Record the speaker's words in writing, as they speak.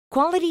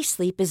Quality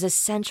sleep is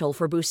essential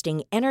for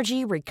boosting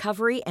energy,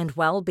 recovery, and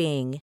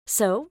well-being.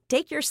 So,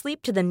 take your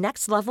sleep to the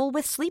next level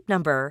with Sleep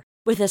Number.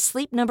 With a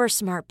Sleep Number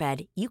smart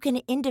bed, you can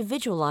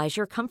individualize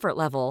your comfort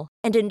level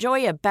and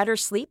enjoy a better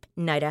sleep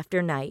night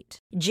after night.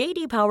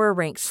 J.D. Power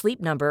ranks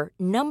Sleep Number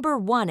number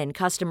 1 in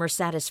customer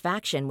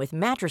satisfaction with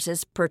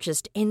mattresses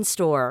purchased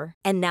in-store.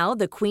 And now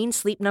the Queen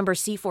Sleep Number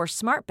C4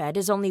 smart bed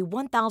is only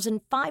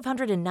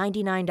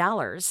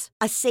 $1,599,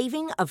 a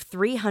saving of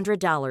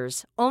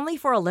 $300, only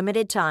for a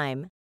limited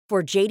time.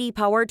 For J.D.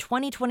 Power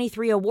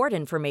 2023 award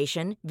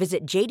information,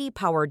 visit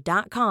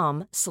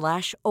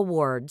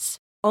jdpower.com/awards.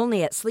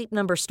 Only at Sleep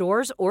Number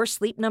stores or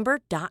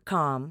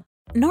sleepnumber.com.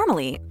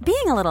 Normally,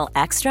 being a little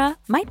extra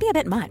might be a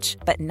bit much,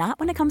 but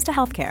not when it comes to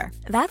healthcare.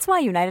 That's why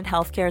United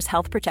Healthcare's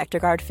Health Protector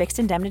Guard fixed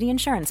indemnity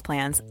insurance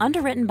plans,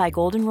 underwritten by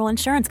Golden Rule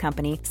Insurance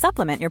Company,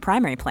 supplement your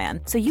primary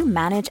plan so you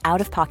manage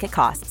out-of-pocket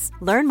costs.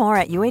 Learn more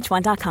at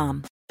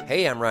uh1.com.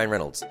 Hey, I'm Ryan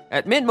Reynolds.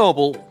 At Mint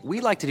Mobile,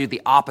 we like to do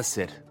the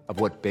opposite of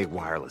what Big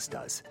Wireless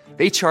does.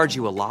 They charge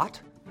you a lot,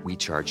 we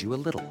charge you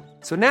a little.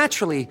 So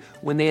naturally,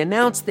 when they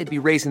announced they'd be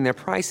raising their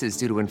prices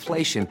due to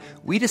inflation,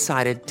 we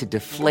decided to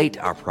deflate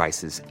our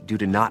prices due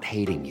to not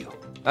hating you.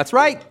 That's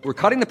right. We're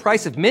cutting the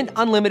price of Mint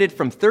Unlimited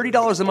from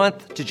 $30 a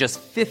month to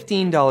just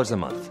 $15 a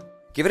month.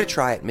 Give it a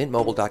try at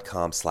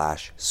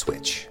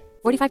mintmobile.com/switch.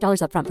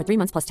 $45 up front for 3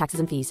 months plus taxes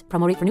and fees.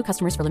 Promo rate for new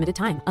customers for limited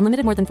time.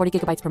 Unlimited more than 40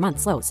 gigabytes per month.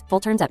 Slows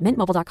full terms at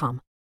mintmobile.com.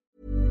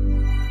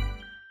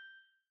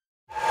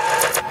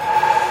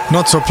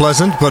 Not so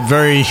pleasant, but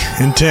very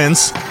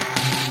intense.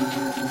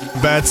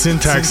 Bad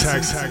syntax.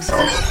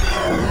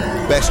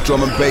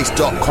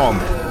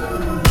 BestDrumAndBass.com.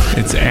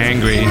 It's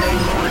angry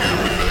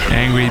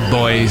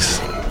boys.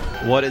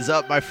 What is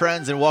up, my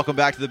friends, and welcome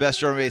back to the Best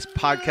Drum and Bass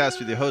podcast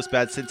with your host,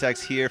 Bad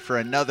Syntax, here for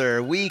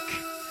another week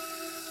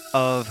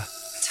of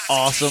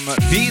awesome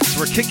beats.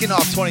 We're kicking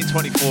off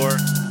 2024.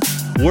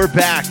 We're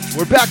back.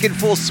 We're back in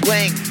full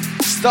swing.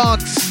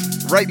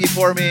 Stonks right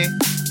before me.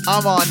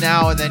 I'm on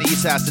now, and then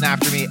Assassin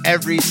after me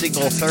every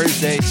single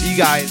Thursday. So you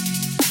guys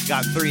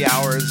got 3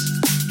 hours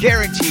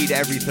guaranteed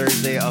every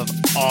Thursday of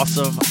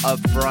awesome,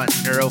 upfront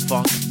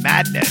neurofunk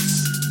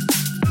madness.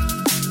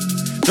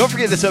 Don't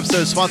forget this episode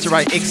is sponsored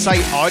by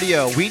Excite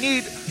Audio.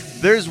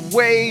 There's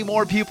way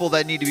more people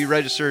that need to be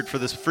registered for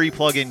this free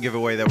plugin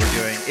giveaway that we're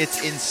doing. It's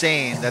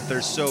insane that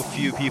there's so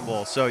few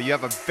people. So you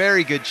have a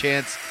very good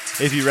chance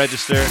if you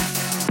register.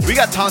 We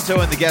got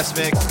Tonto in the guest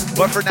mix,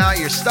 but for now,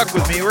 you're stuck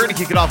with me. We're going to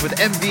kick it off with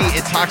MV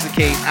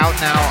Intoxicate, out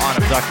now on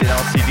Abducted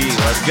LCD.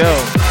 Let's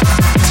go.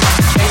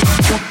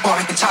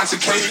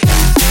 Intoxicate.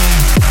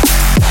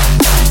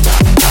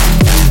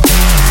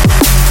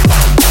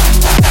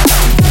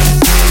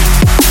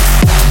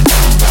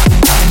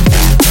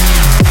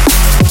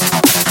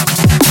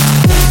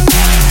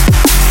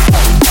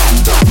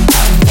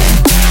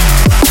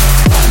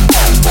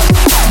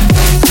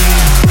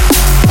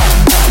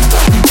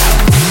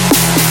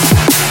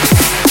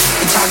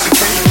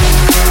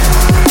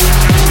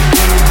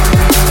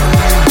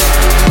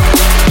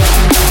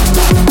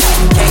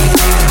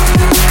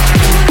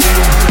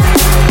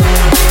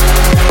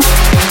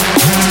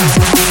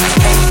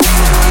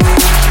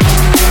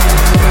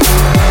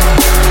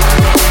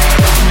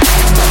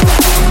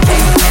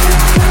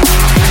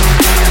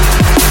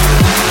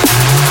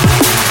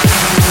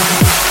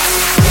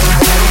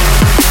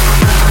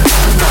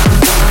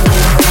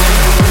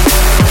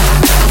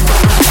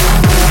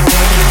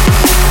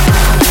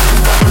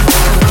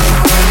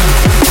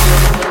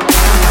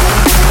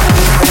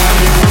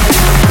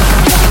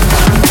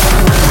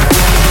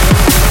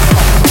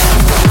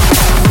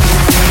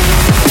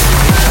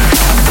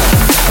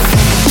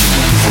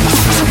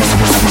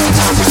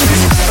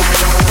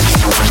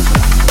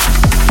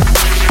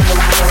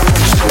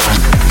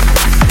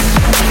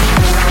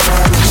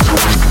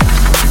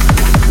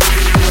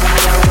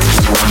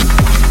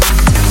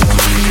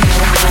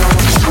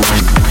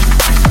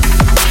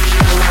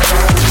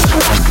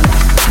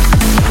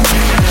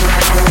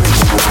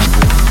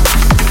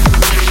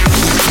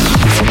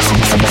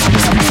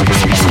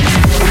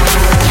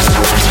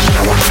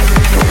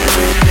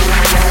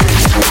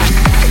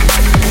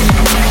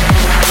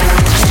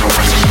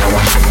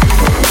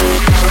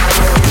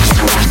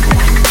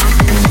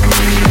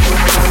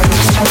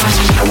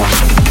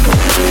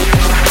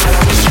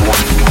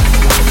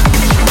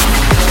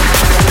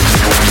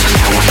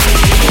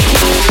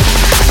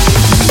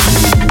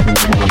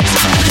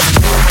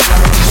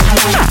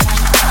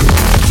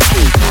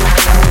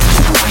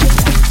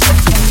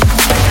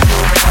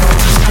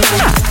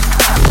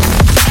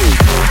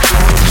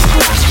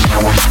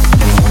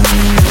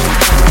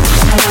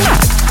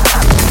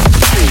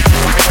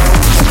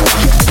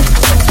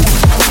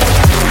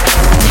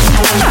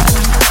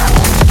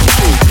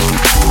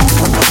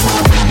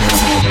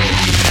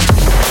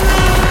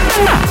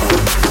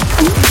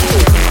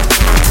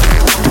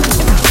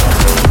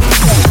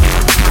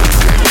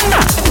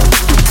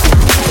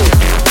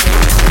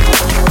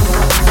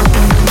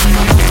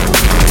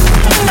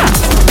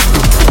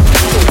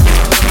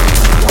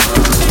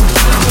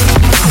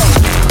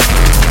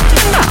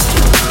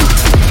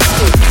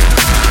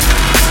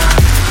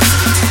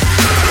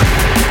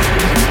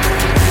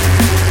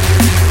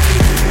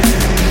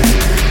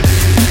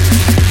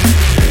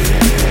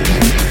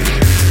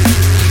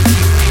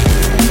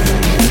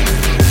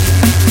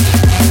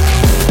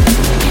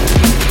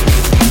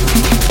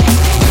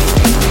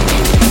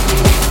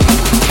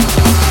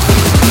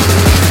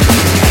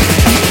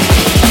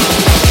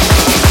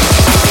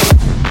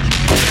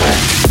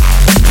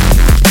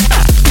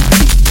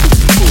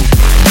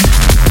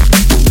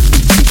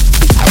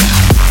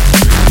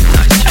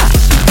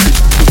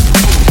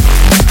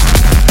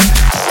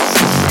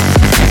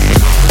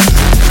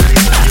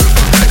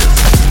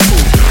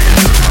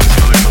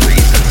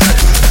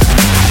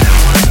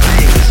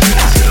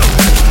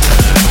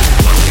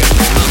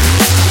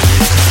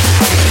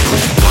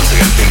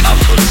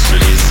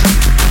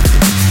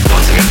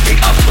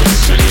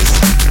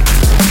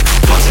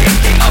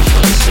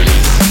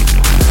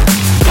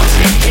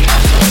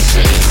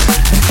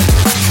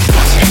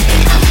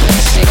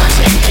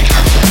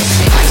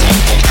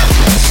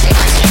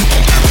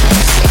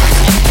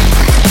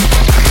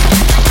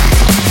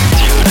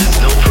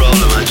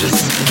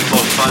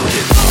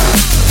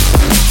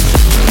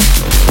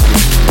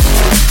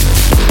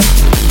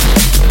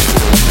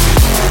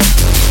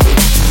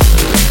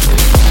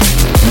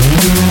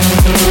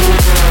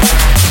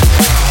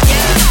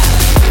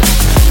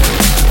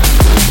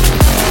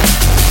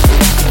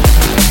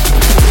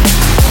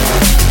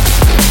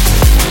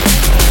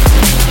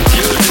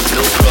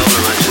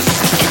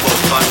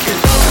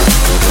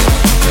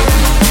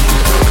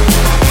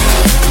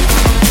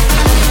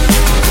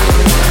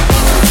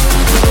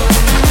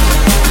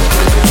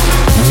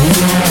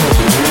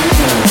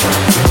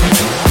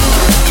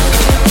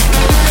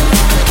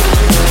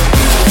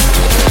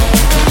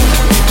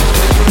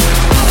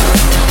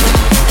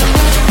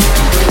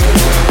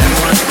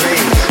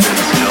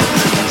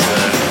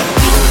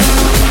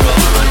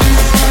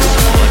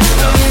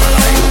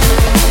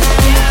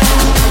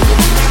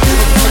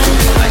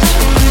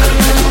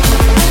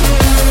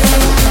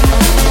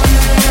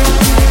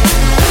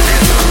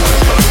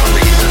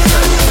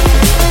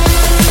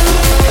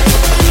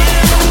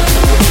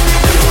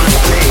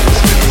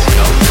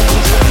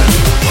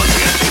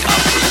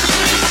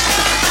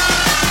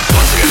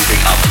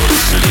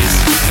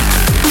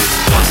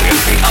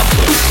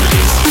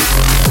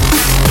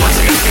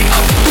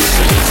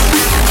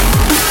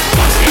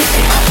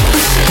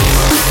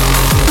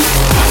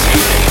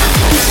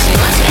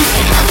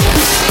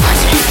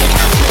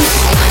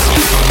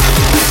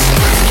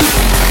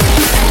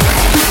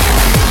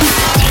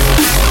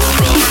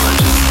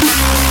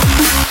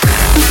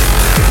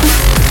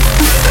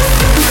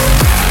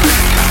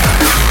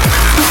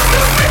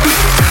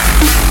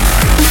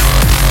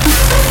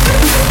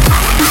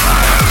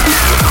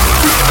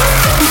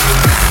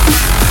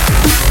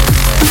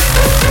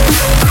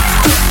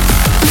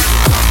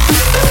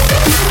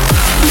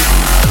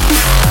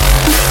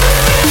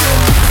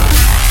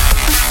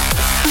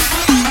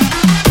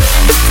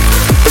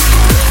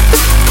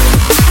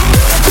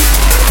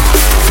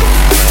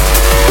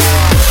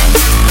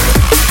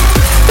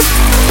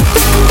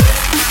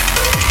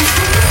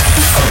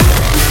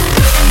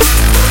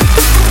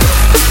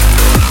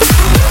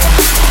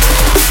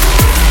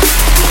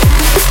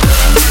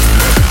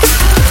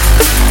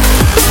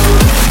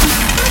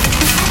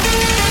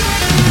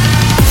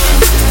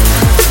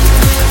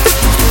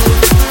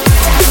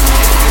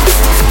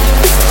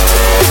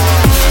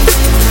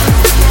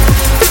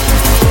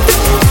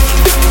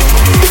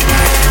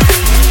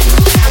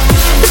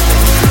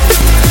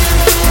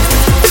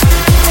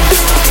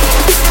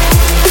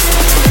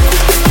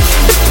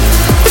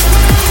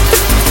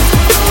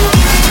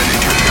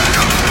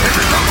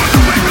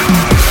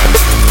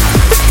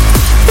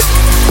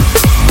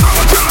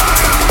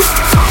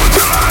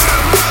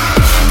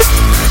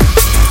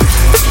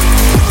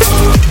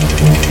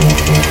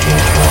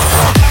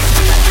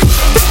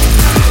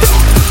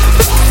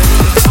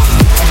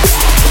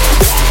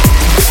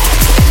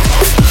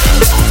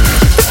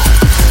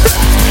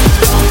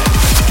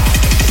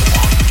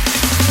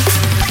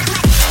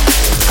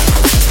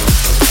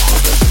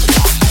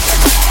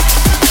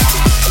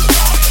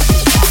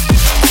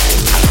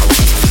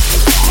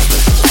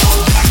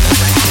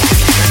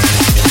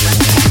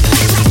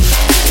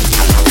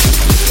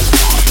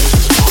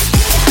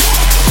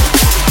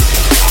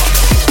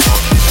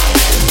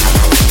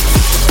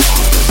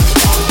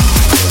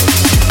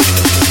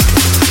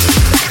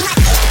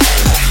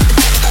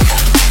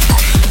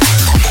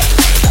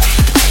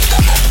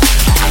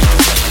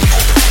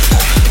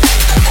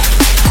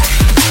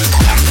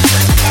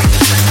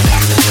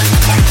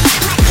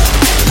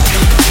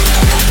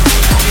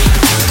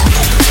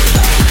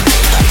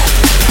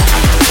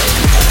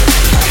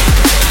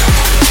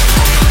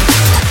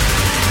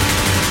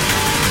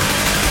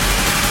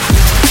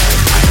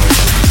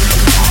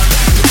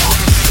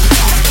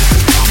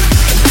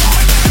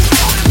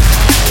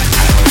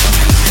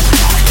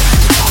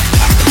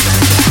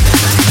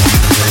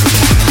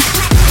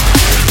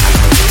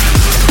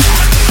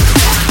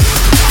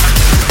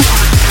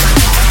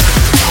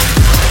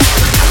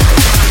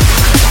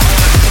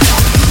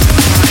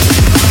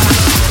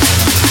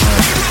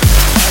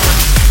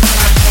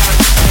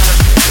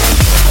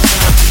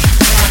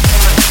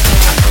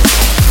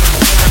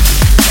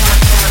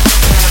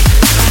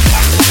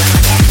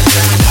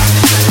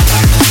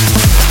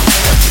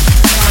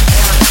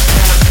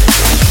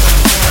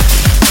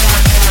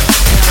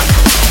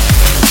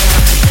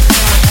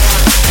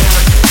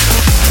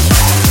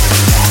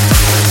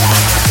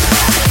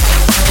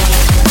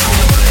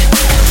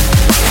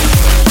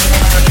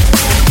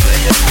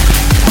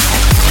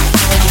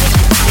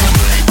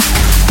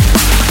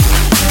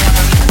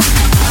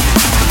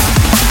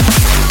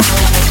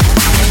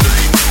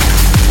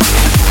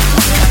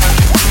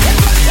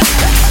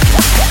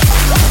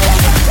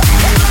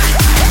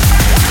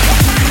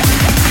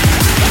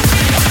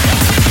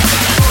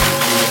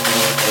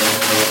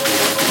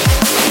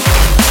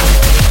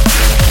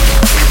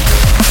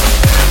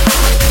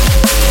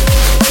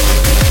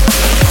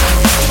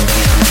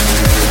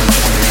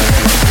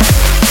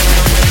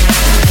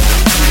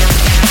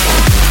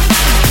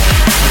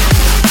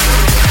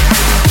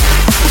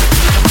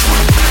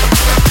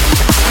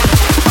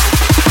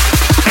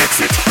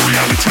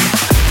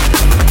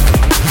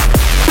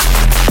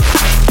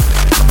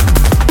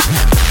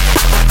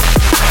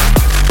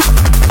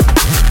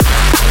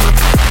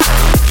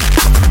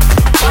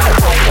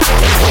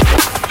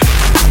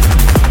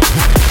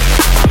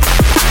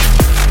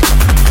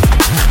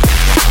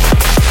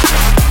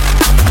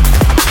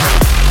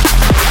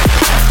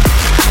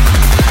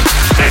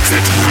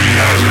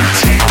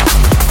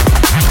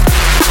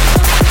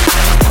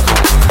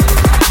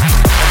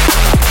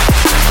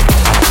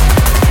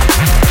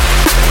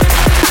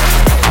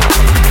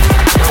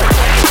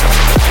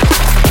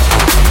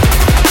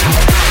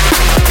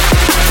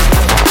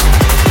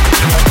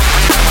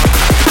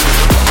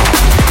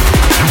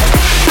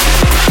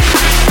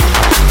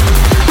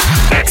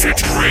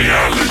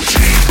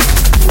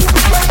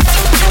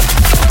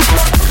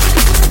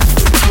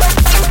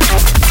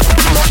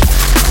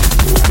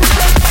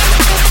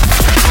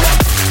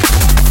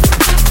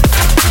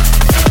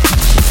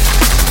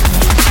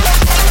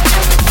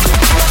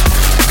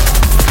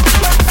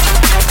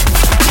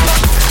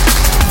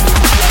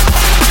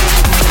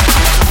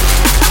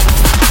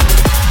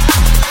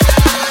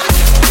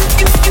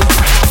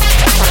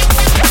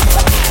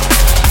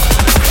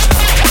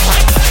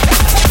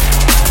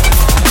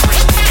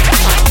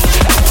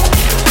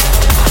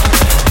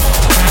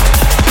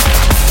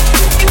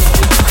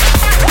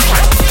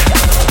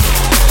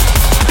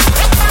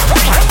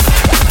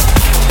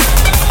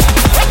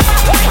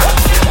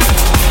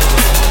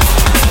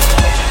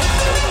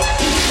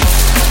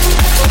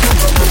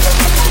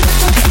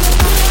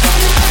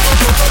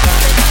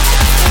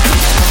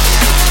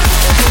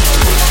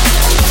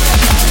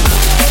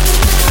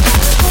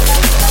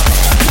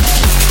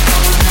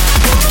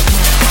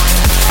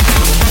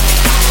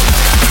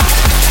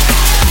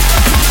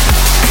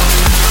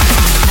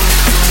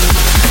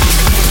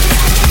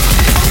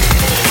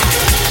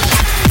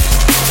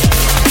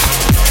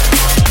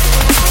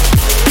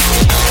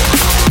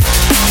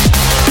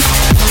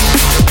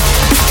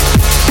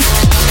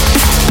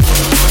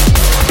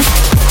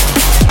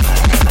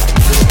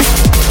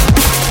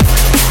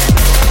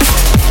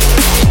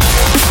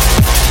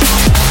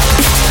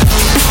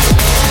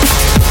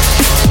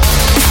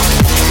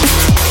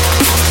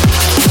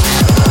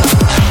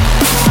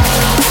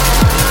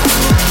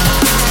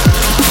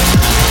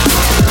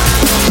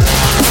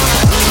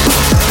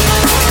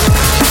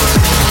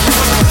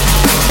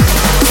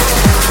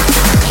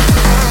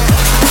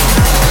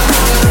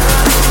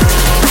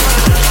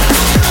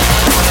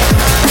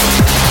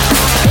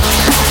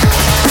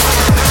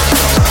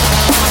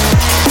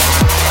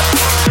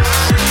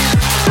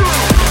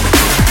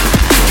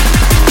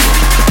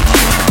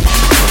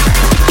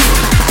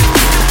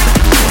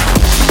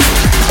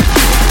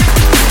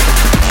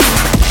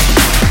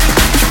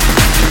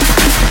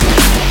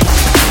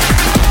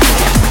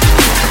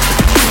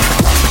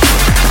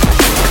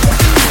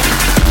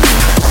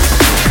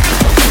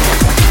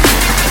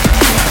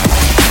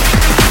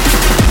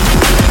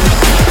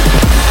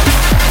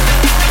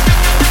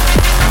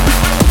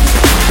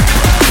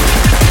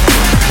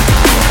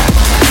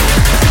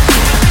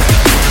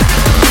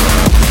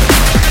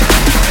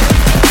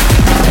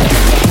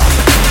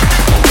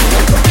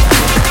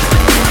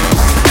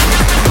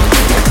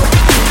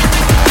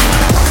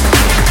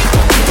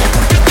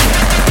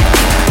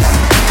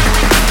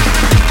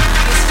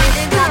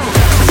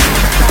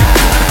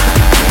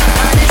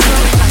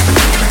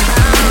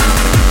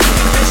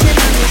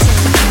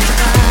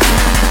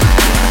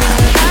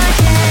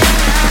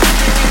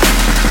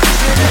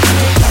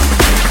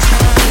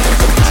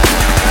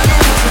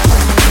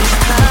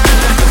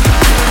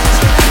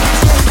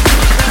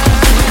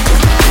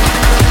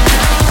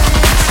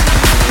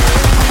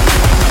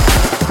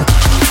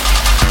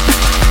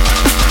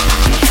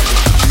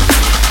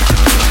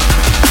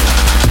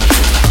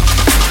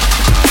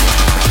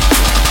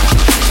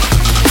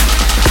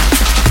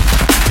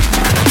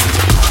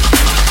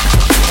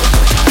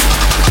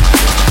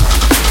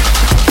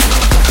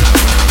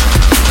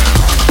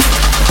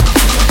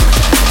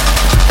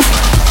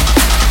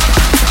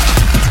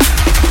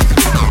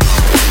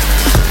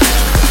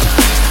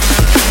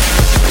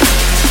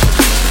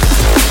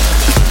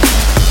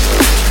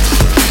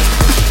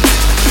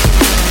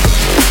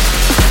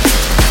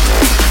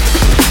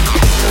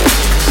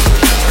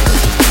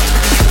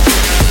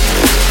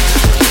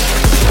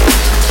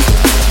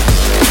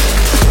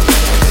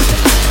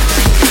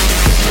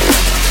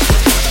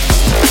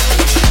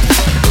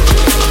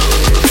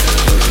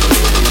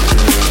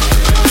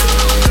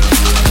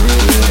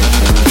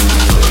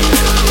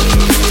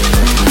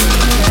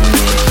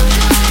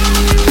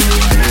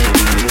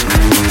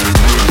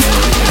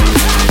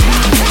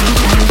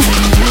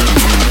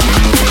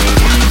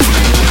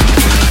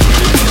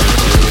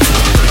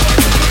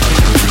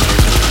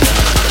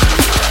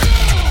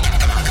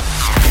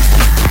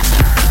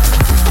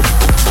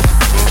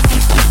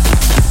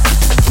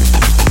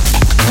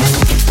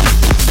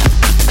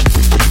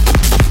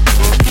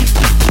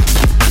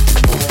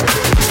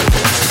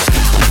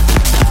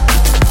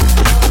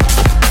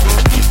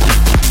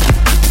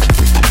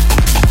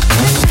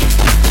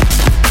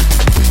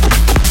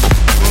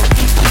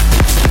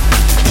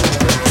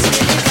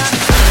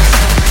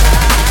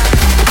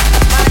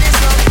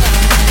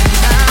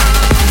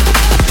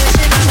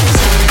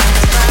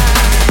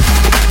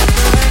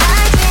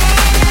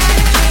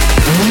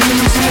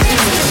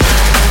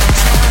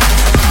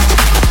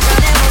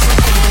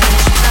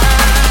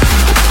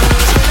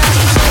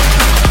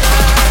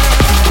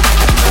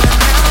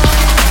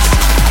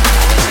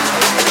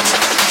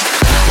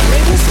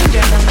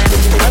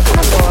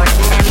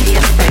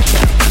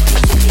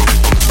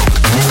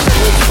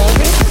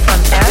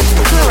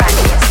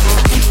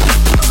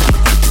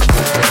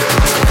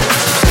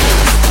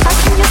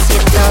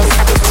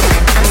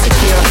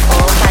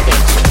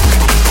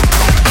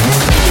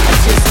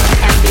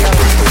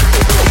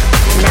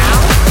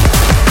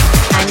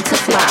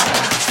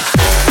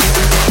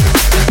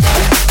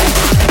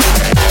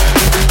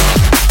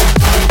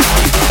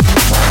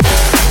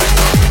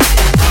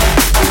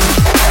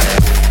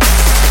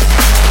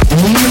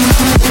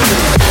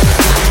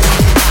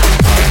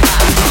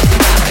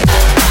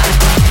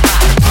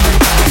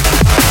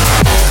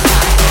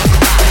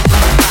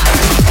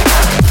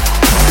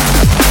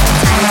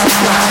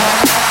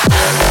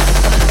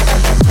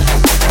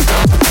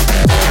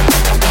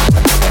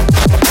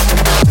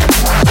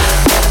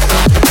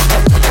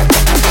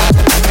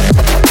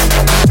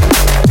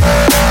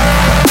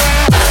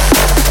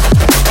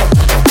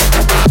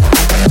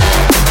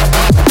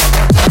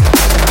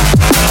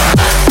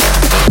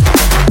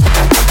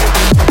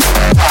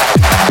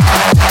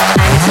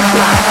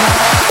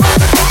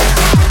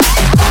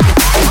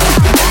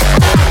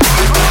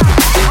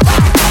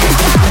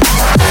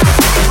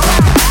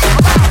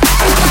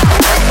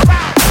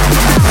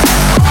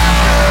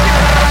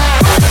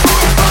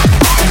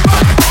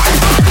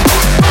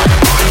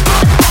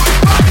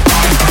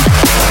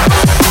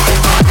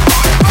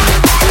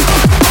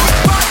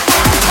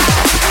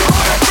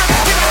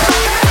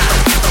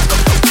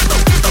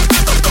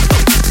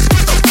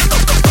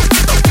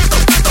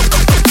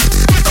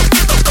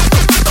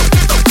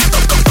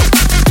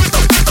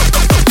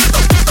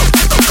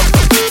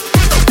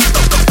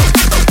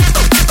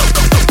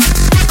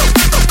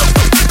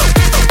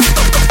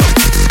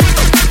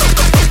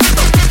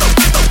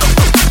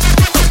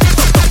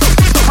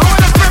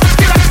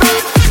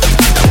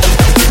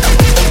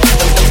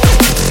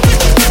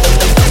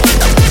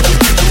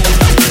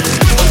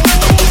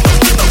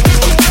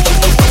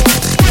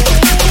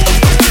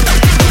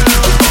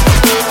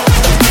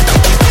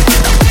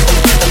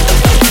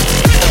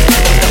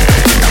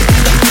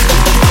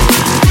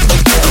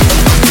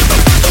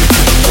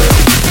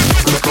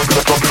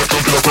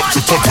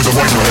 fuck with the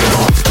white man.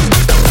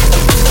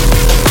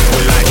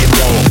 We like it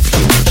raw.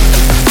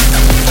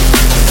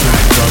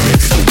 Like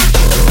drumming.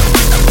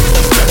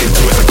 Step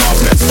into the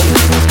darkness.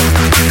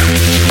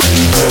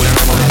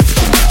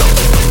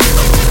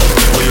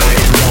 We like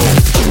it raw.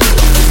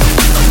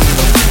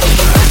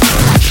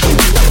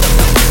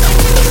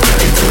 Step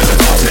into the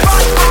darkness.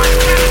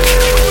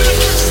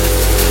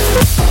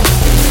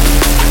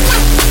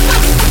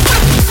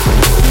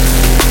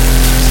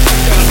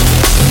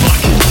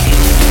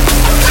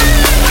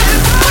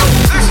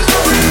 This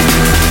is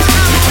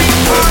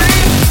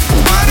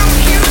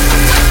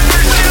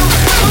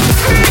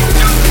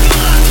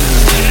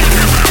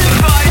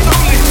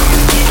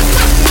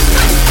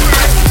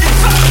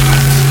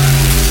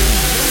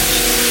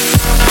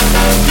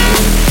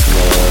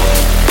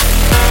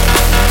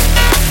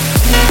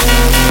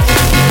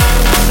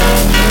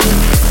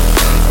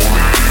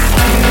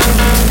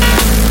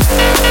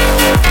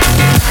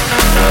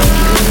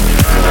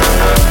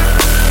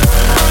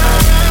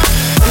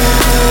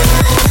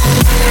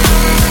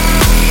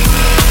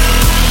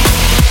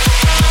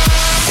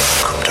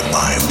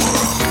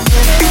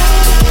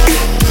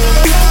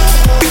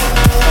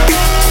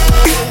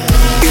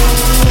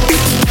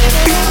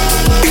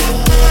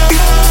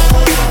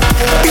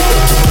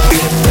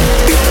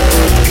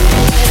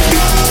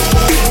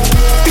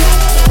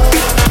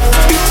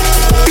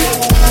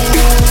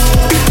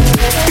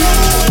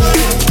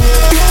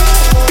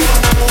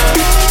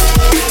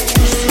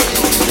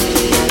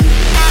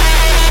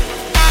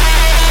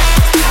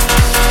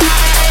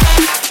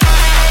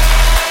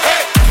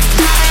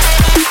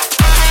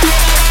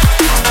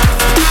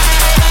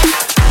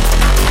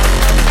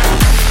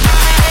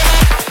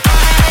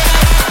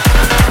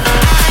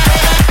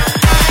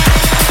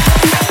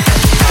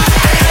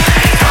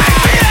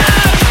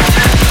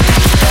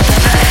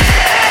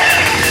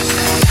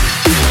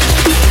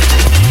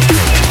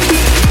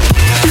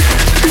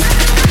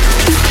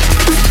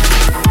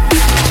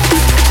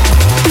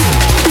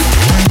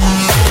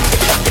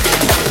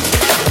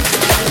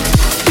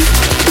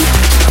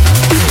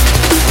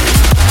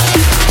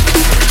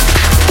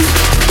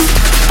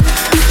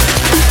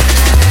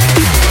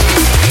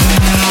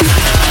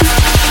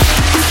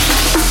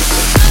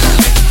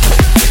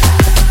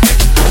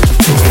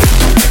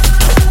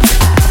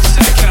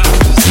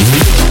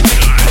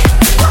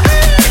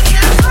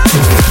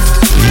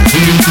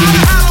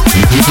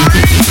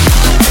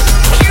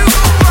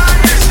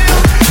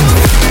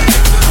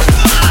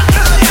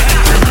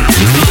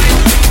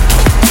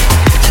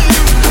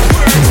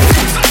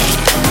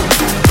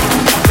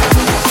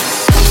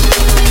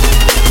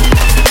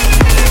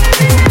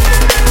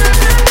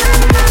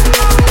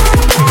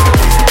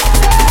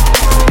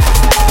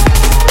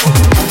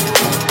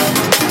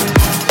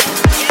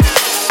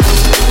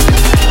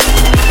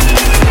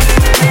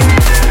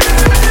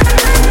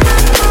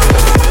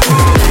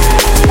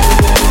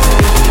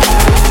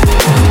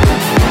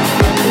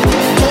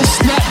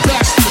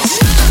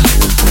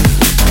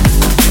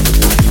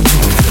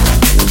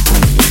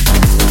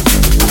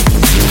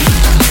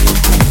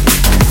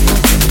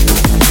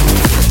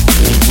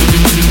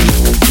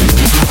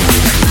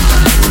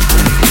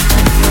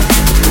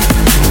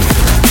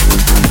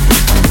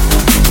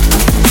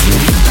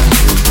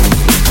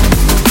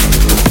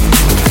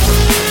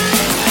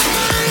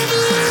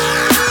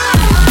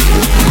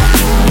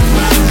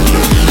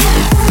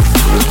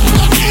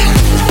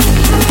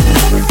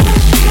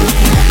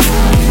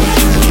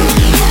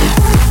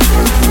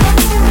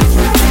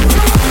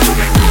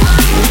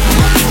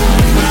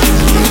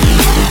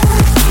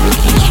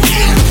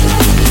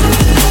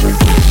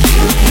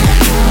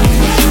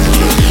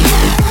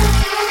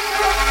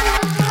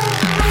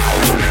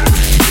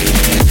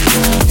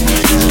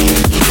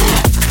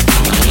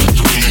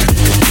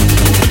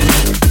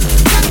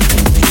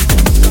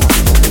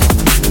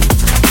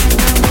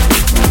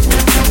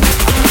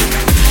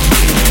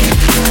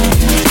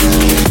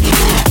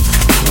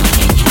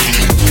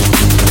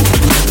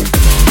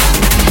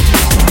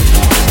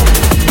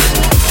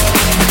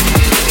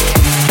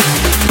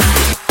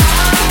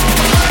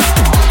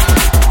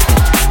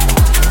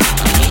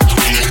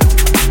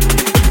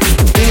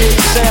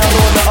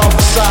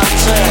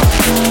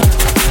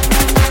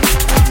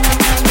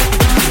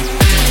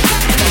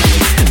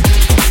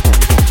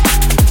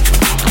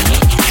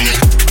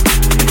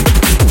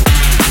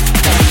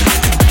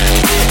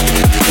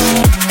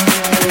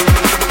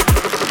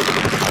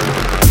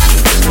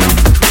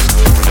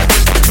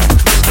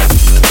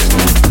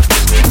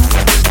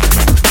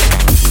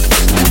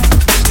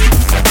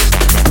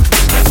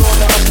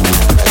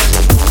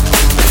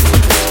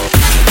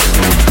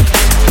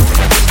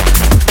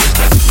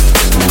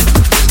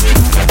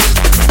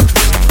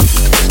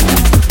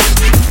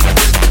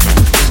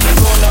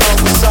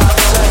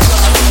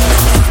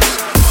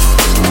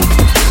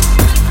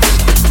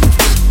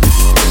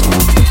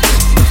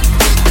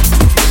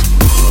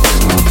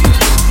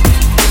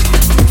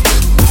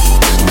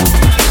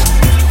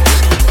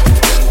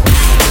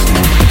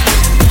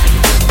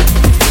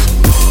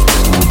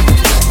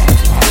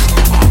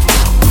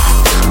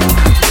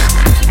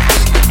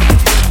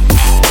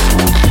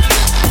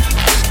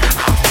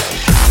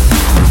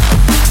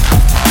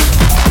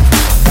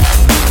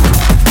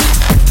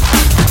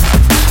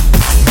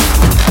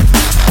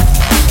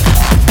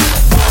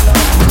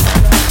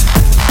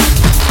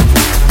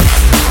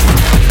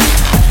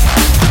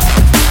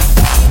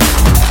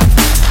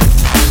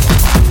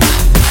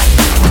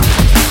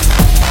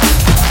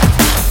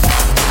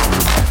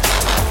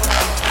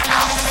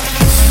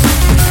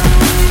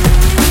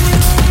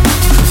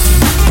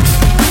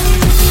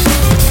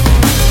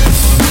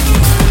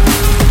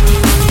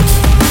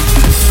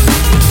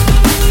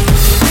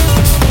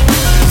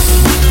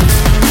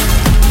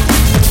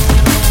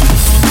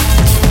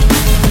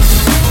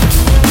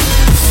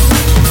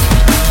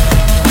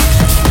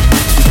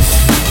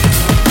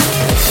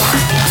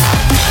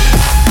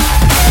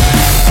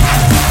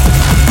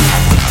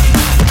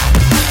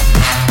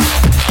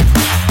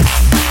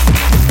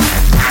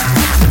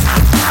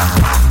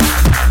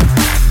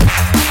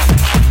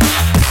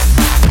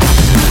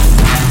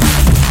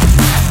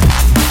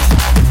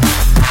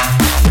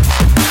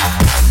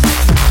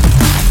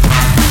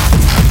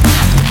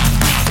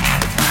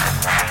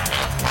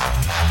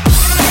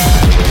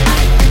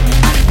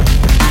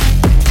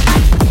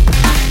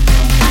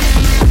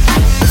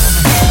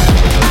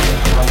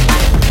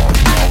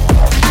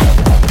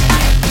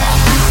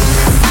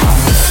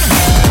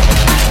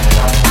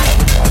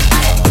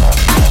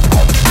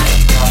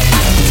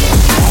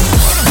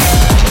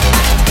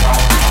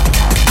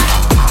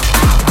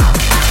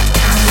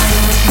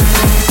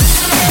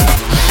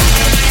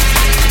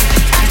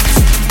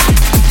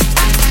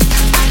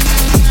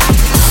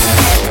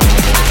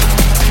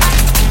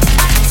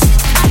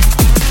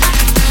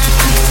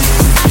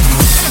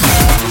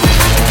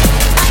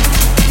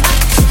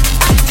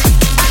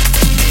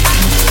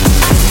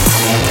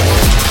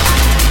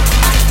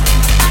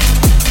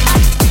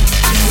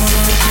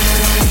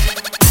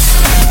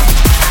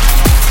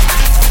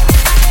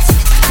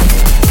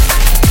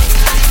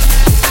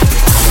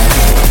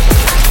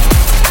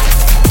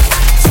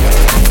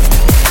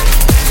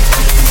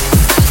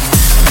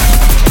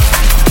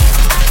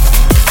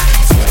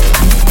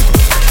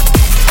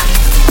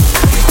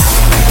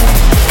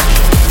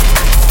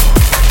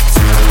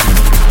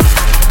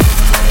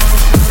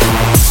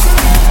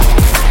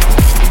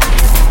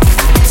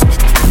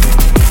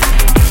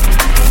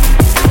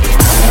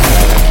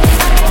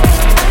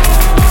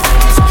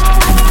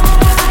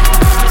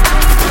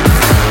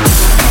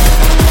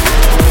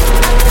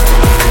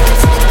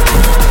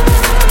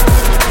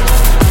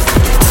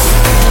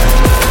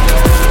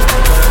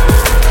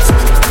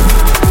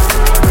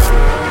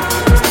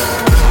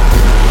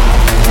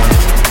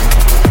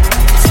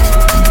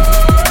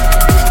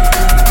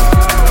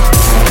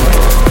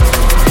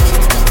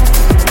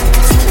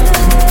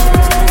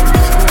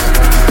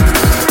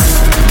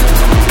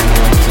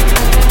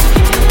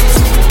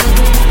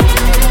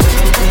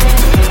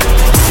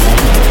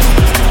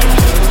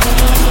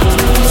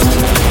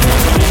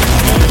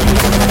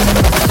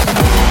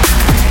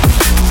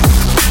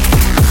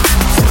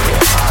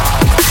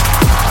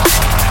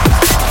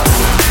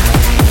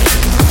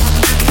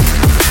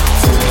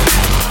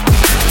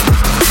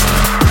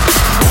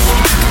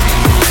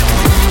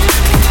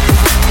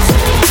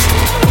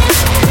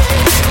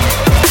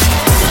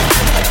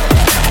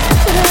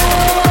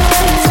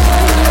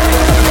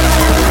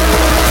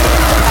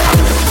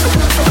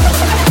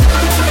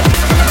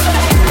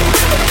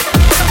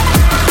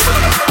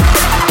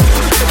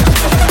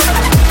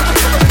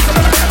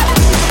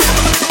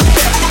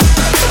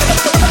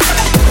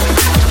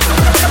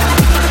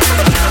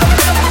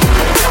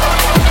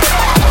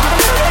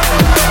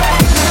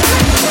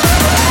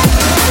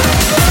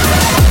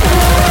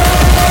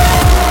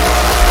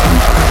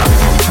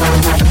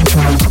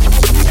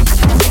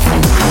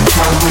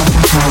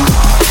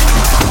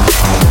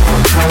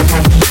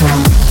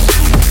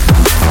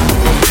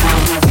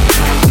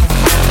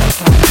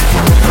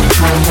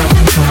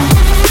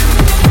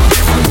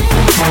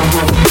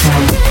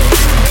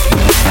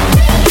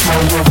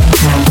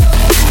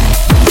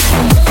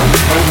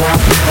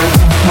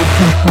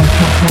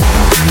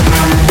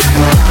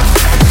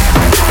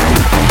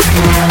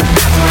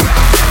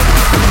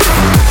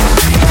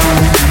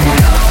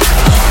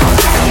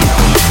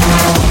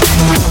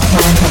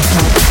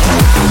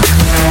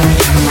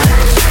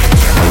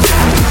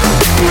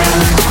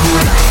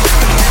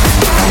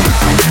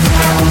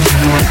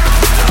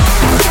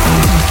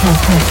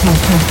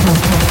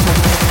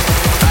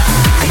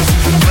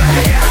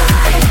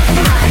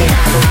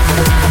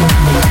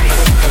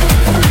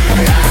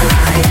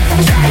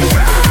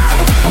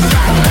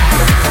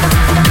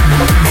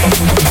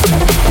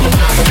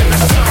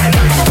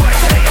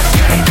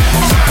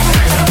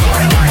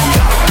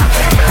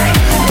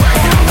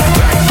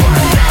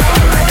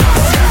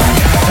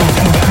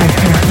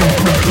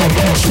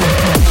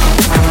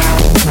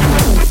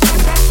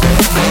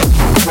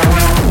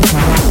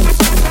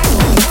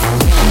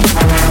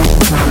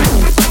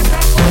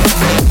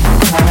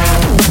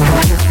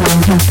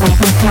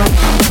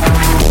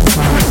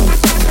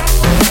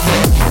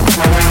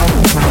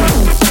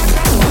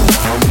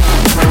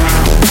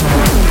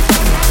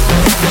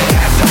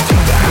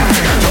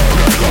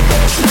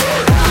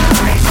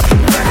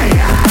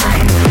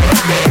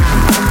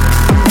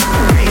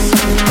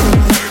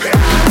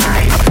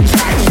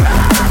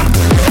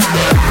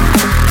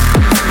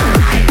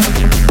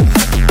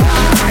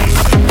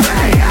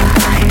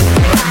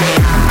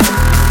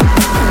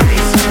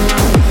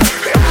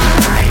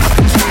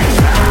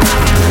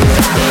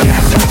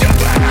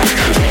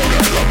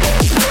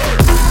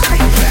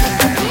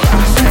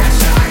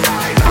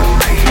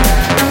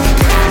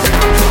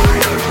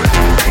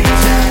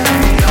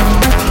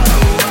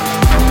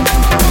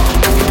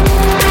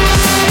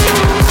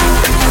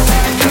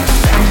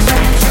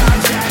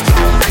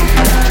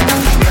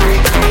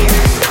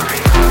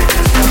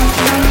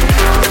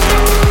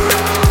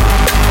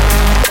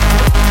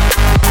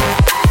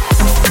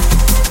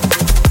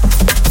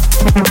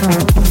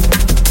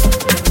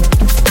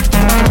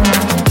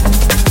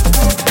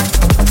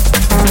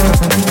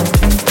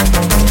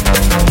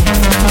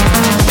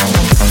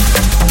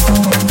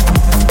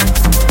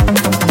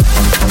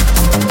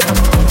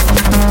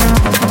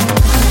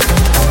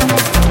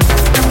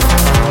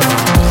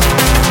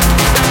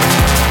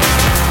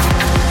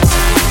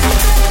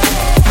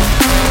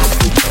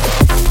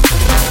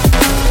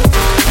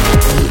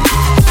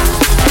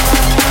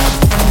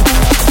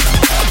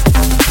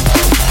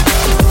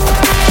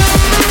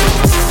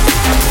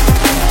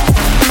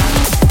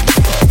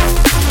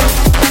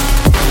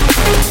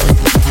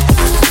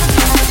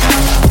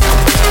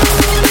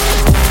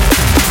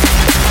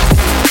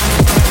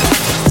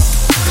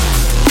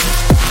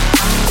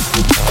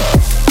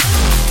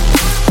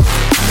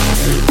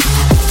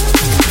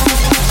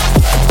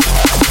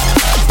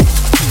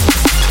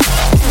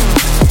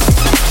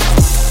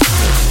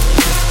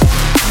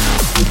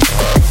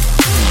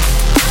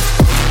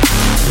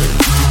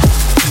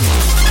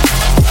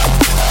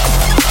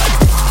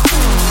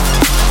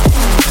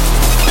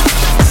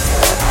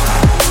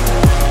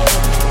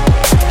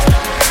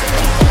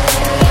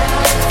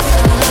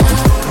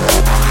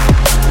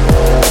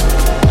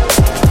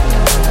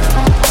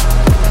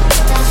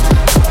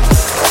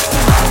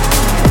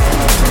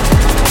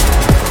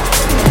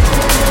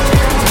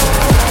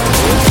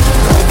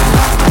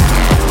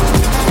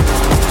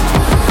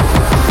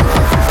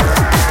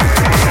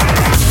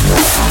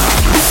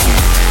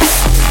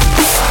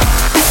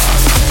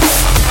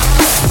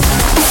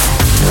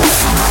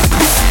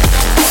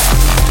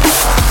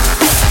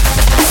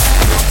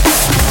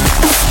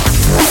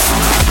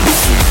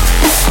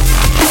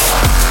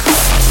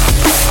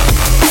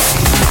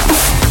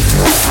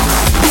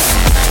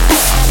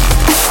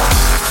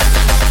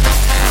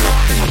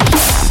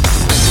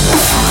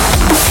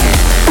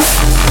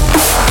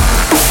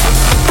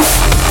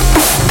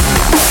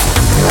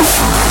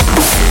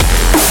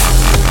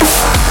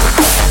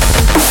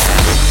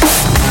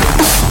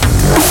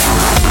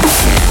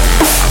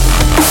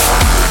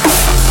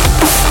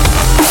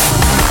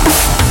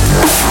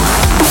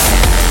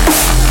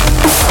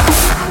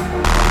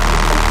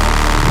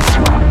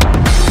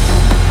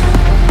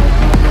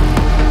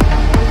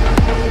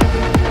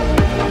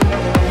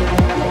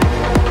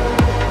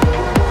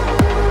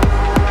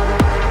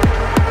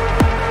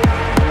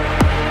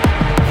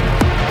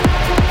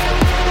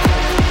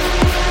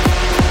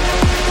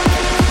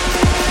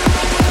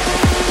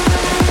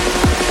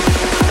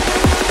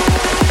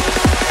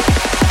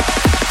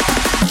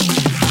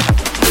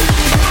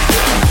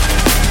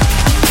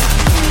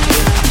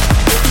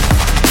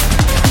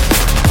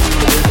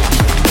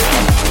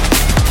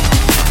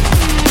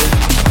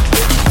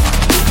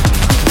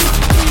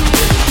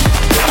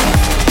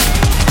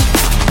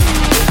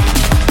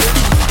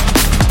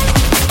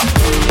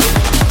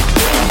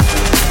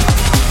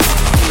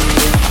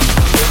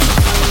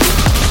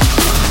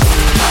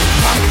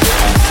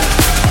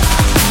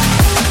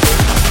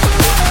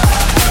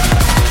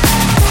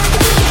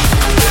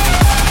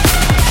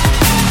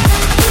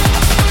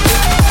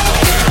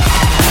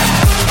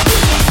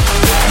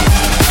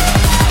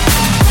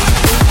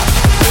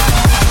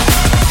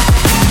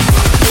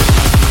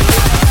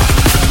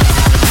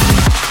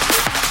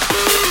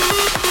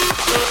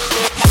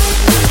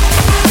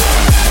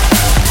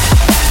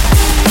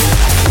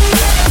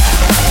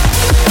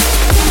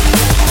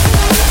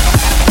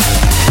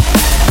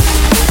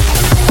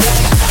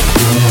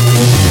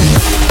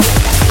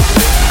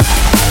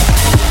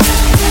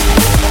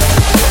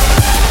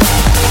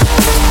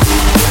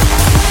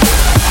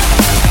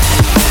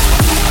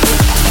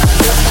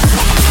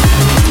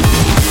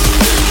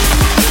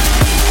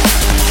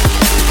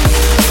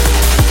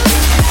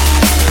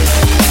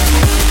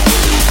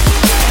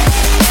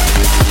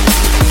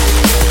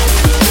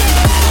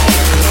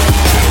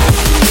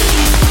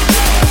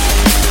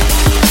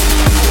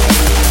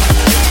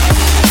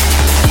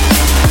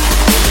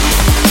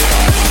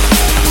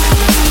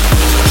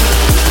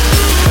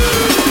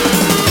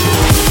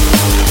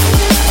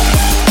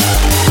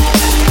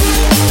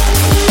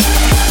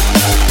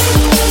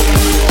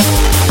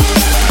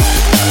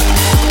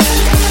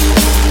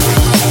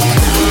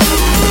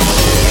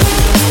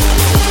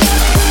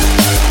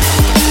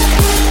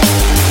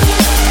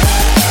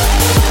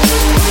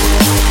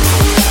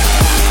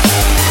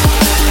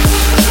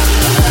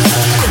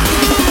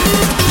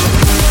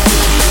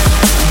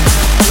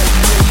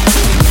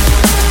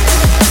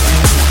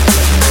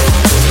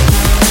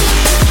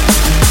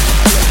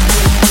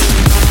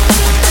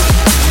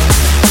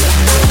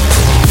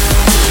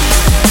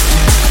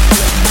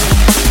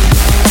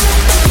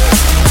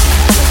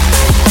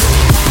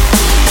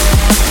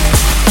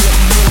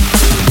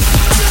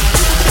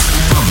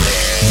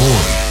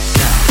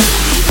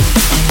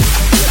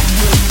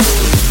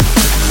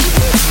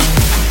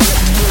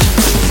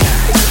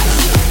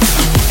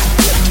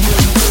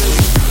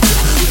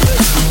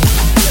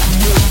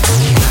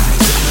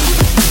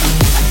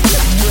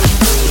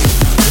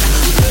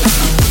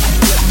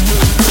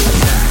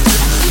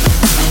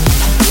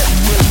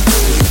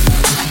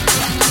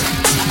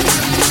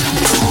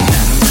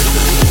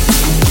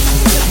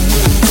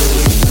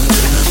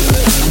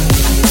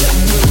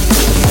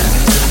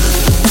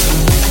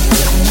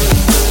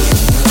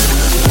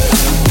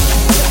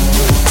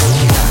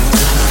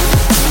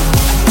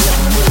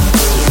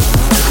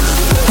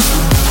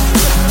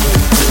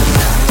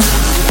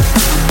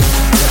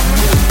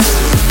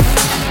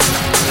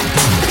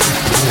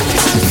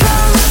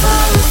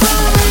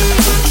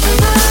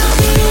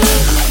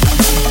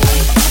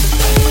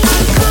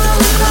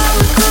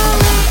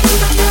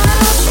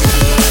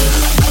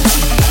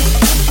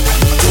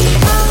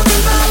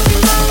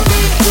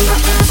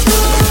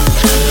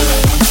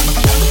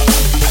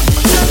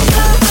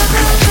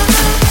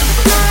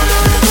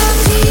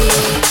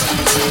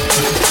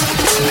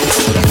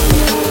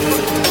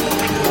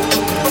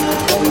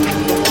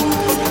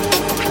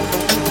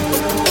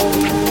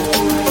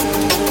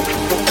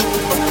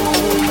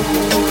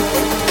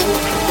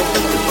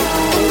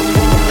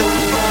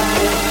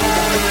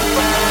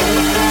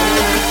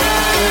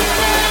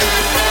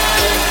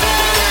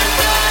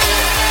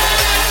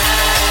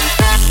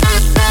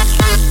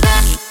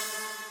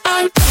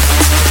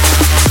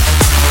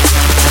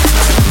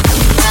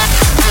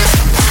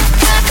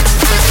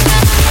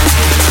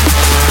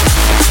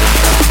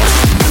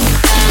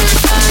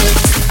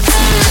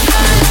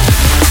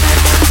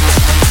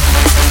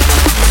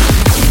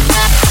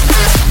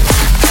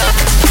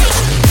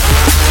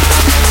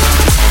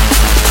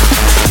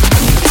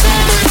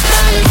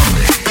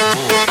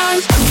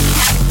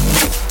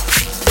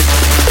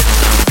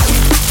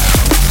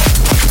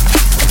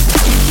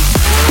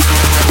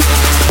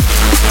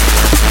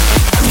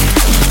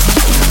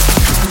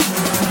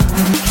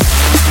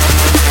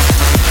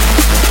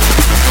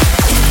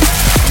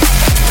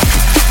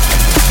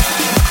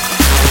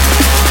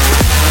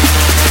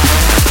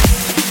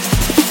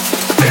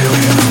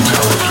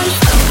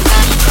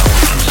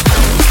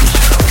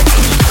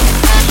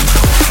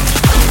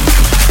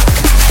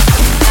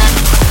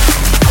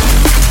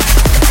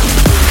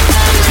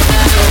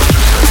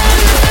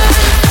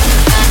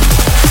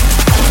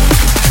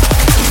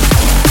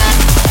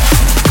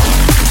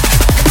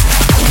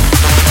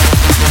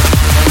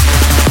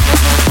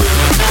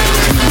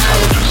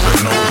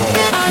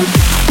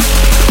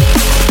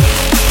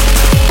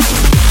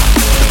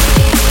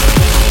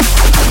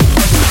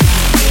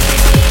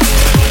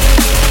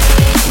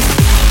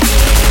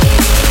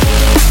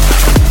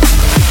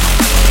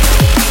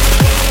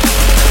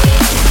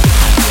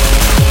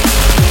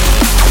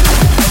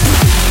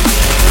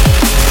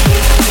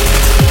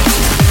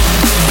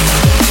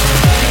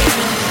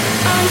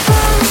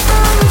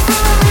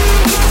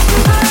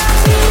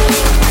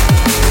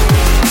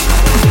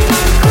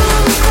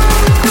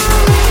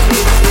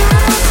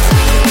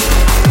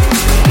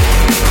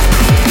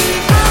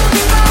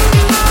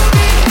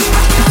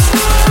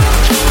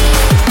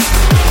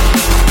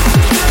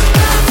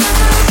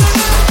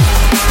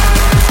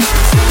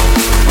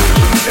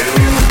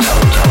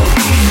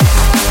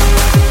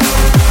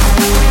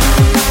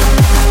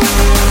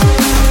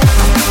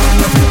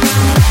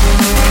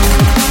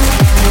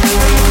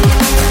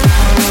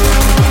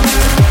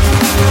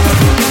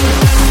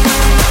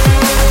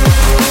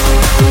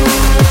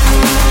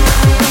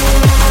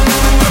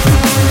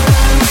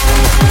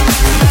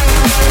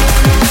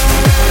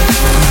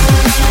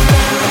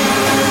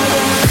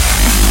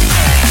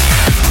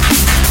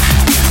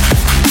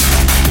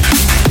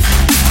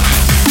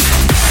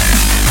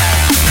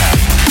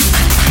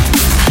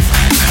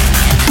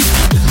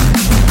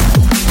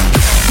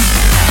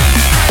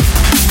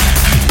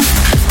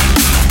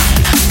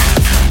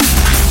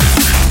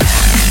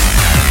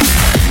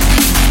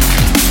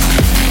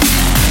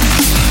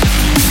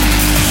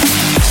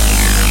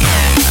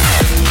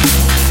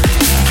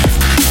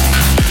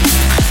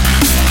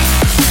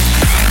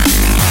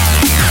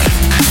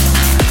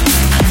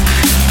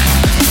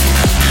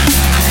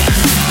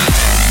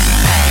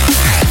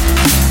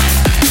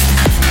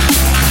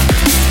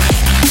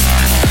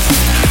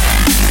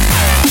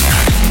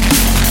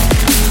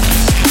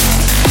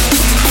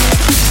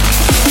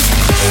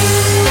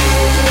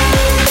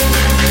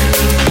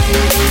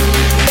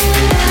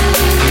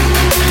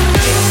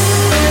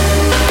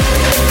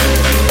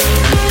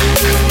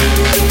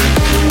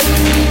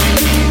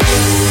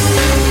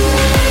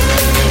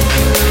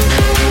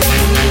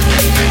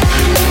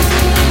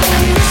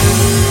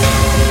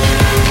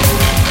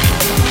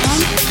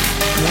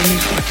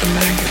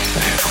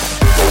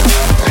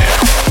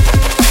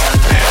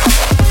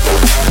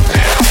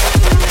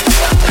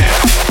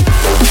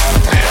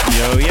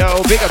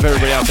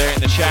out there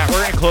in the chat.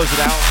 We're going to close it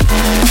out.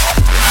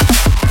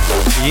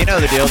 You know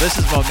the deal. This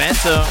is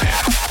Momentum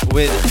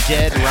with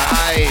Dead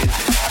Rise.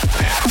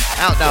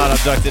 Out now on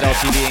Abducted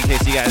LTD, in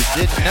case you guys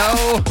didn't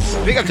know.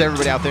 Big up to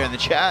everybody out there in the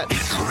chat.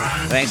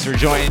 Thanks for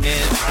joining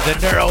in the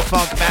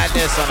Neurofunk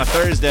Madness on a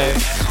Thursday.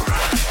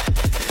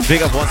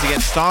 Big up once again,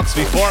 Stonks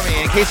Before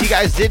Me. In case you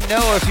guys didn't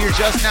know, if you're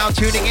just now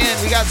tuning in,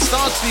 we got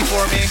Stonks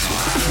Before Me,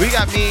 we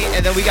got me,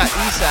 and then we got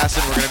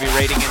Assassin we're going to be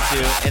raiding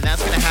into, and that's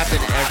going to happen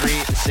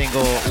every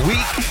single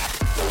week.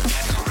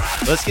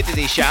 Let's get to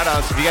these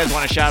shout-outs. If you guys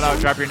want to shout out,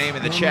 drop your name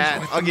in the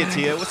chat. I'll get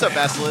to you. What's up,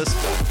 Basilisk?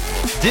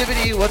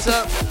 Dibbity, what's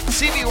up?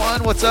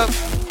 CB1, what's up?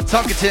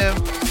 Tonka Tim,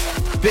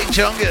 Big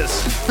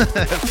Chungus,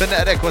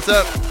 Phonetic, what's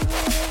up?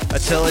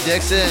 Attila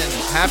Dixon,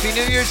 Happy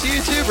New Year to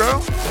you too, bro.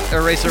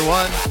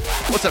 Eraser1,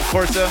 what's up,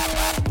 Corsa?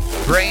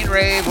 Brain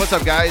Rave, what's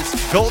up, guys?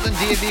 Golden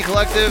D&D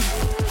Collective.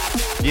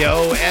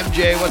 Yo,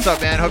 MJ, what's up,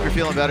 man? Hope you're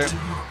feeling better.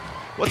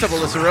 What's up,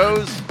 Alyssa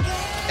Rose?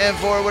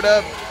 M4, what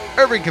up?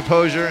 Urban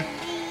Composure.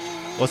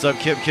 What's up,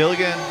 Kip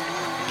Killigan?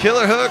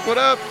 Killer Hook, what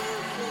up?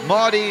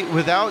 Maudie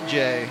without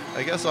J.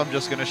 I guess I'm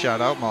just going to shout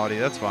out Maudie.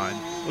 That's fine.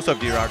 What's up,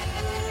 D-Rock?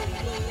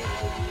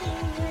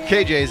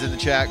 KJ's in the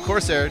chat.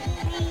 Corsair.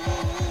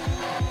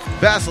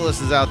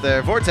 Basilisk is out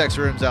there. Vortex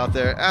Room's out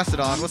there.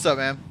 Acidon, what's up,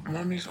 man?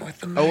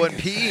 Owen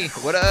P,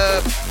 what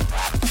up?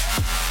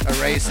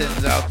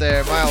 Erasin's out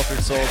there. My Altered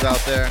Soul's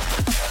out there.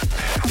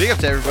 Big up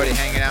to everybody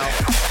hanging out.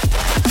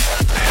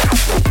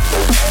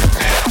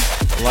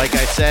 Like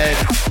I said,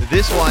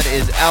 this one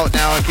is out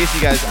now. In case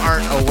you guys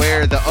aren't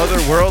aware, the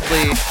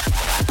Otherworldly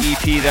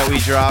EP that we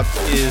dropped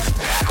is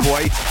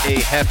quite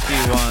a hefty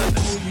one.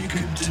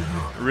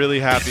 Really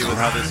happy with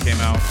how this came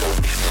out.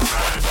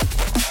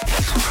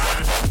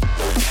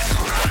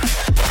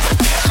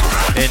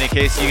 And in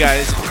case you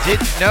guys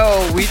didn't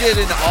know, we did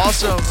an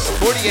awesome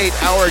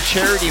 48-hour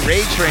charity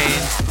raid train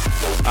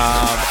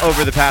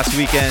over the past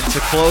weekend to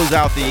close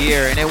out the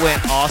year, and it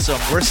went awesome.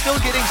 We're still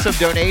getting some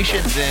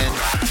donations in,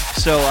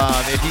 so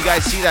if you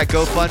guys see that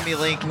GoFundMe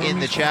link in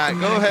the chat,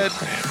 go ahead,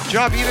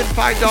 drop even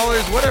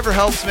 $5, whatever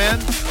helps,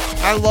 man.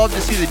 I love to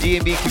see the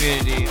D&B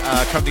community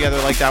come together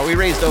like that. We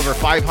raised over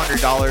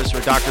 $500 for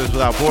Doctors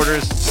Without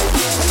Borders.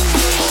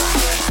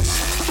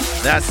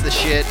 That's the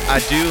shit I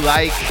do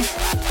like.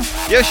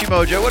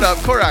 Yoshimojo, what up?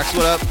 Korax,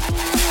 what up?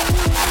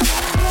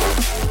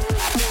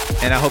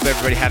 And I hope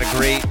everybody had a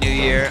great new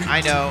year.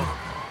 I know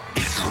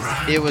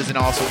it was an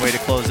awesome way to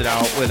close it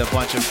out with a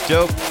bunch of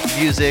dope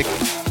music.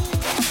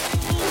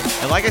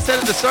 And like I said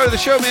at the start of the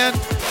show, man,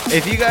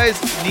 if you guys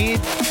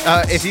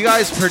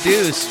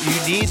produce,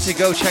 you need to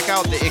go check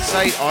out the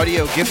Excite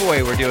audio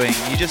giveaway we're doing.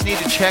 You just need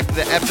to check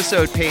the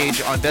episode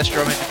page on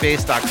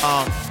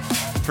bestdruminterface.com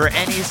for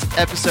any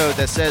episode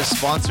that says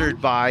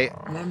sponsored by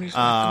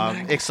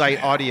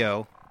Excite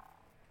Audio.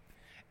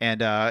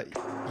 And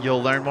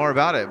you'll learn more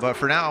about it. But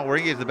for now, we're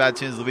going to get to the Bad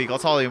Tunes of the Week. I'll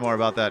tell you more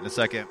about that in a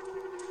second.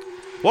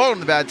 Welcome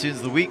to the Bad Tunes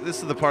of the Week.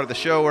 This is the part of the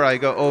show where I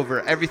go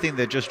over everything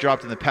that just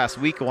dropped in the past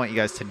week I want you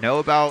guys to know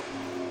about.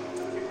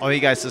 I want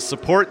you guys to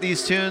support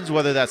these tunes,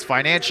 whether that's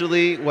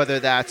financially, whether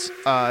that's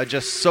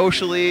just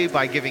socially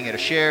by giving it a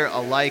share, a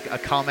like, a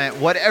comment,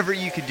 whatever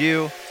you can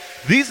do.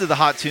 These are the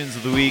hot tunes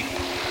of the week.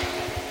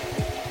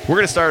 We're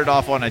going to start it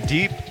off on a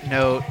deep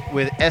note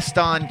with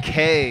Eston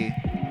K.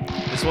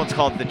 This one's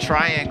called The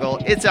Triangle.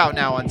 It's out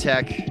now on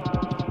Tech.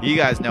 You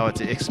guys know what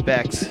to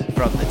expect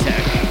from the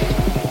Tech.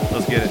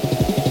 Let's get it.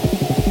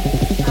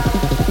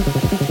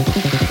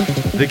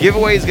 The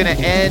giveaway is going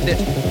to end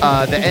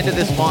the end of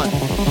this month.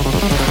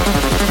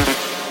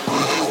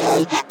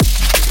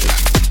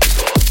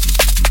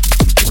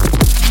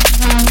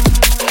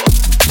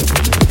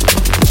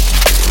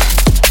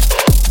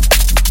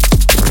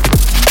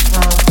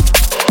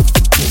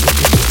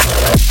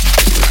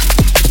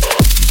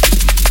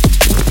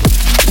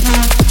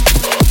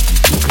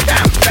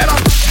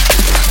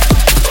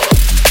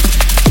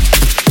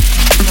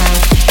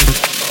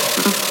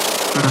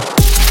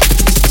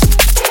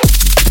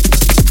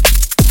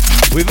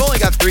 We've only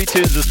got 3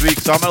 tunes this week,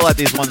 so I'm going to let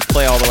these ones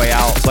play all the way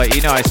out. But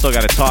you know I still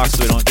got to talk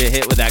so we don't get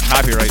hit with that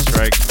copyright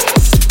strike.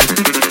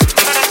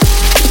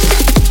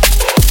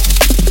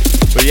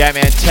 But yeah,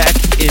 man, Tech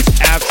is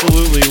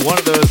absolutely one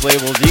of those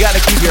labels you got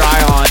to keep your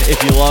eye on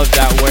if you love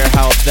that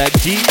warehouse. That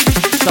deep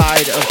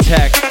side of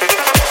Tech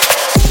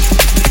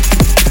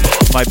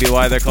might be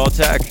why they're called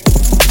Tech.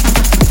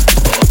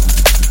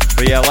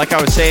 But yeah, like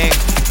I was saying,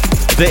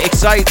 the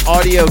Excite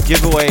audio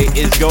giveaway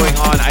is going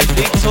on, I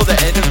think, till the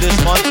end of this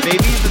month,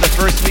 maybe even the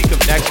first week of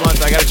next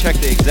month. I got to check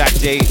the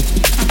exact date.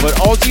 But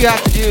all you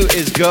have to do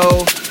is go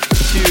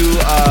to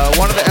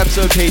one of the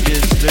episode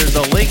pages. There's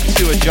a link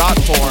to a Jot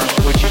form,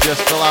 which you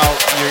just fill out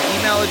your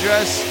email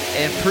address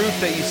and proof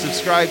that you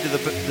subscribe to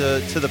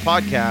the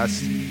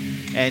podcast.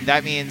 And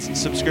that means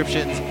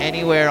subscriptions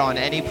anywhere on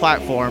any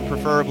platform,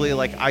 preferably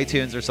like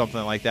iTunes or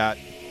something like that.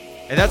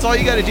 And that's all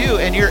you got to do,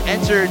 and you're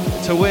entered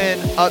to win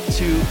up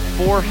to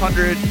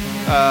 $400.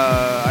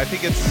 I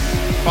think it's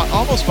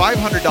almost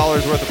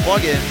 $500 worth of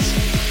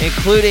plugins,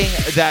 including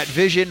that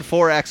Vision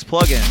 4X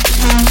plugin.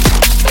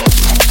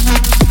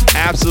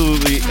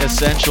 absolutely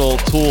essential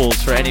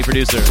tools for any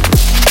producer.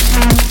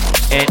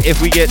 And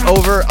if we get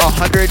over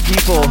 100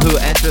 people who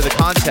enter the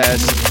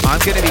contest, I'm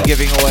going to be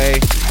giving away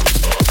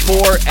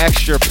 4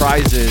 extra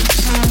prizes.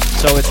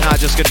 So it's not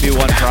just going to be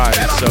one prize.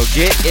 So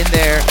get in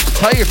there,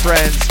 tell your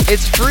friends,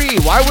 it's free.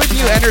 Why wouldn't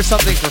you enter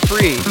something for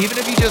free? Even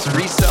if you just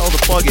resell the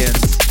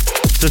plugins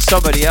to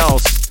somebody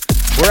else,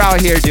 we're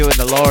out here doing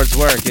the Lord's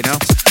work, you know?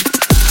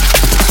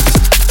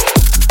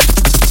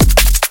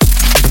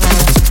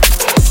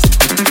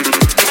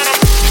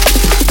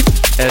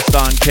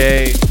 Eston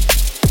K,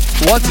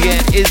 once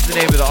again, is the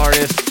name of the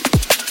artist.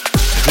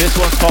 This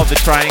one's called The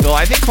Triangle.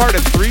 I think part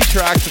of 3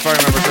 tracks, if I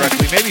remember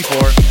correctly, maybe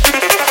 4.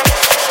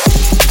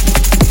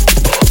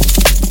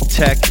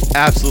 Tech,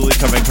 absolutely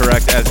coming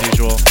correct as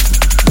usual.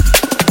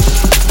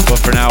 But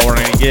for now, we're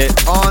going to get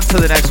on to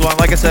the next one.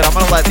 Like I said, I'm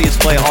going to let these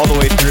play all the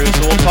way through,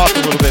 so we'll talk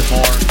a little bit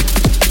more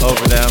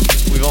over them.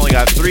 We've only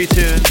got 3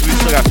 tunes. We've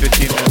still got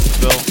 15 minutes to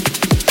fill.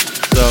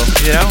 So,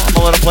 you know, I'm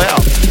going to let them play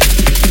out.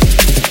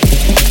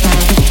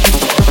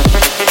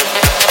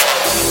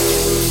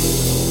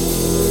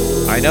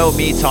 I know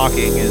me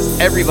talking is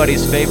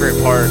everybody's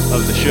favorite part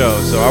of the show,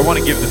 so I want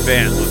to give the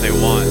fans what they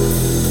want.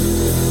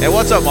 And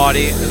what's up,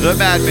 Maudie? The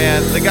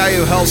madman, the guy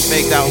who helped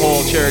make that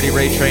whole charity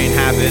raid train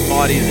happen.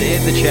 Maudie's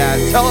in the chat.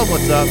 Tell him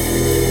what's up.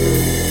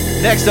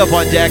 Next up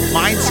on deck,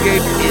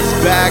 Mindscape is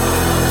back.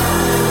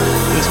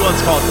 This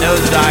one's called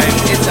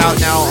Nosedive. It's out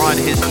now on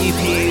his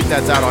EP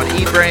that's out on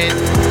eBrain.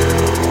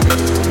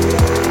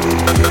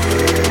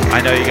 I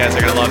know you guys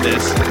are going to love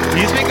this.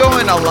 He's been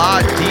going a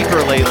lot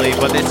deeper lately,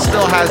 but it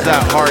still has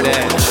that hard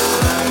edge.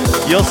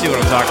 You'll see what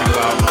I'm talking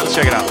about. Let's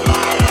check it out.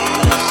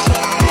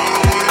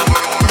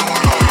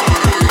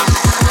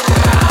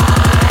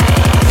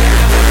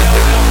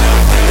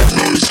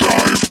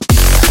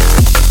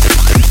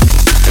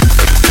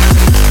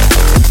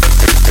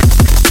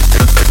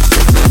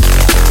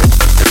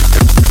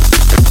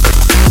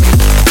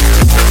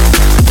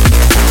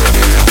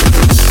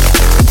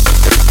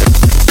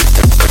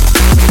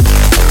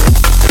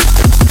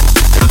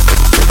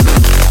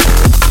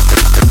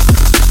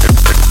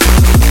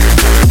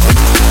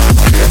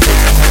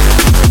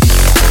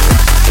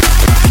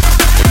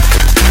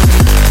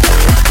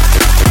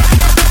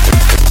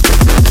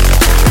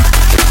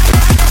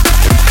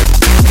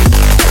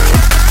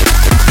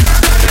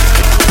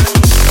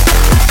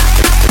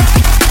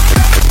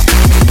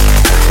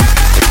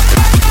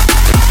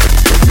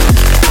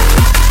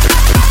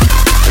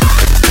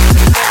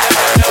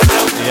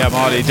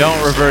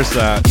 Don't reverse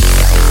that.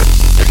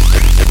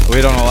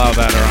 We don't allow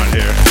that around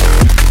here.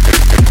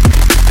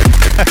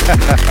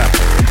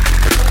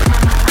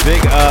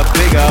 Big up,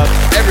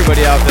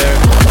 everybody out there.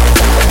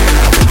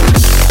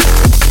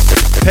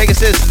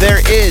 Pegasus, there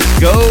is.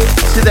 Go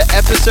to the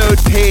episode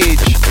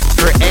page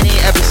for any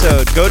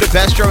episode. Go to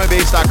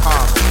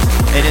bestdrumandbass.com,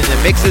 and in the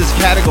mixes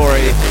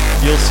category,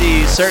 you'll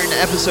see certain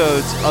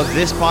episodes of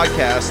this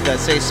podcast that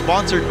say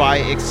sponsored by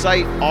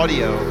Excite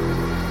Audio.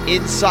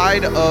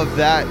 Inside of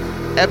that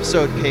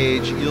episode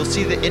page, you'll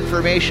see the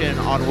information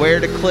on where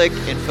to click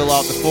and fill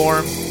out the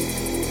form.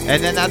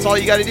 And then that's all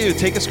you got to do.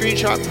 Take a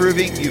screenshot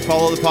proving you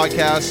follow the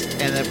podcast,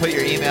 and then put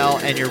your email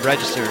and you're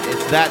registered.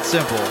 It's that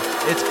simple.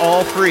 It's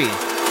all free.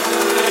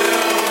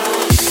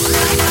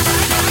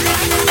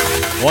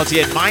 Once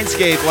again,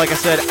 Mindscape, like I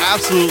said,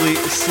 absolutely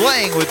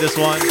slaying with this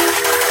one.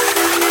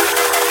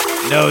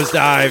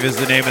 Nosedive is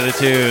the name of the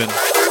tune.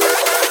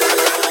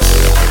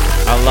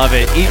 I love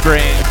it.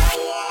 eBrain.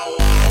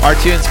 Our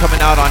tune's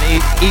coming out on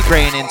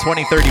eBrain in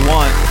 2031.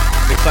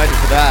 I'm excited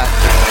for that.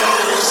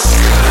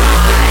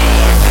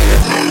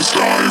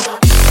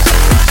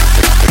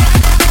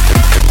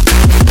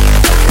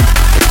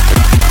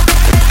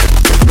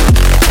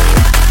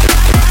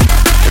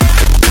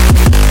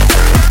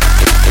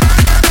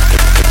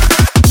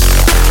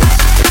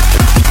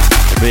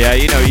 But yeah,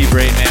 you know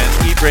eBrain, man.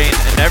 eBrain,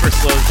 it never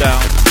slows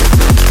down.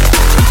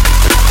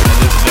 And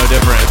this is no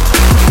different.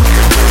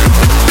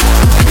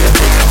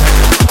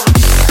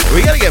 We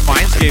gotta get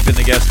Mindscape in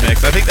the guest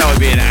mix. I think that would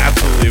be an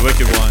absolutely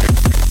wicked one.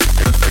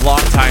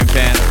 Longtime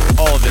fan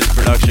of all of his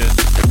production,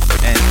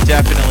 and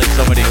definitely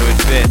somebody who would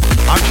fit.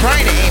 I'm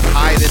trying to aim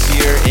high this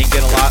year and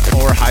get a lot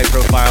more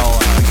high-profile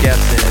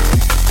guests in.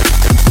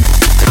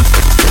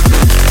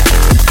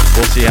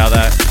 We'll see how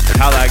that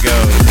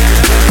goes.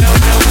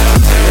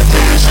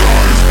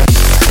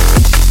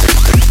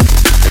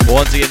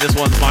 Once again, this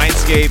one's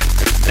Mindscape.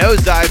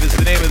 Nosedive is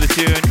the name of the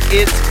tune.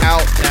 It's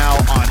out now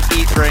on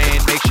eBrain.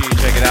 Make sure you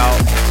check it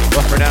out.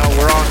 But for now,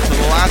 we're on to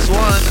the last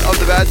one of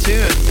the bad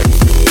tune.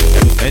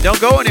 And don't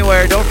go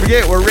anywhere. Don't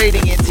forget, we're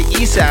raiding into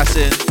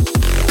Assassin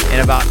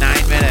in about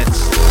 9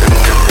 minutes.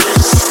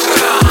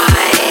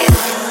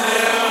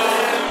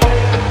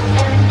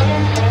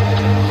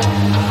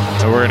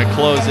 And we're going to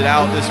close it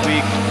out this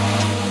week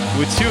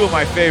with 2 of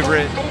my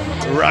favorite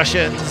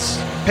Russians.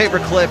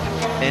 Paperclip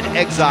and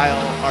Exile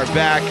are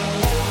back.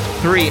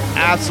 3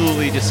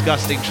 absolutely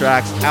disgusting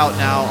tracks out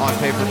now on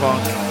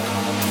Paperpunk.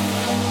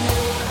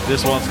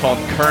 This one's called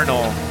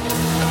Colonel.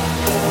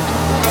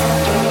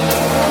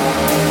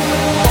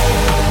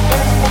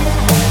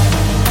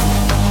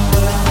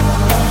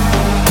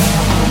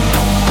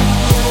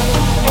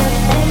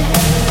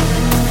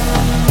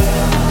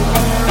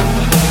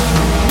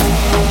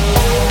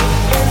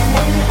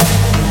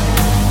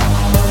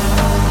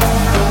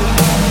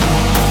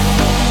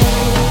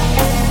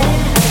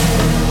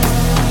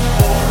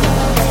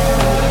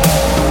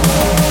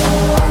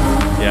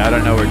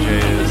 don't know where Jay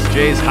is.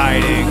 Jay's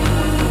hiding.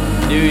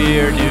 New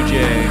year, new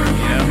Jay,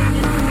 you know?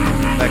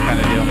 That kind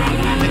of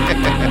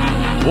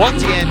deal.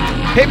 Once again,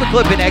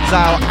 Paperclip in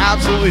Exile,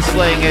 absolutely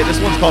slaying it. This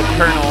one's called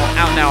Colonel,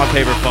 out now on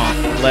Paper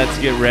Funk. Let's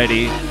get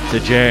ready to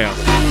jam.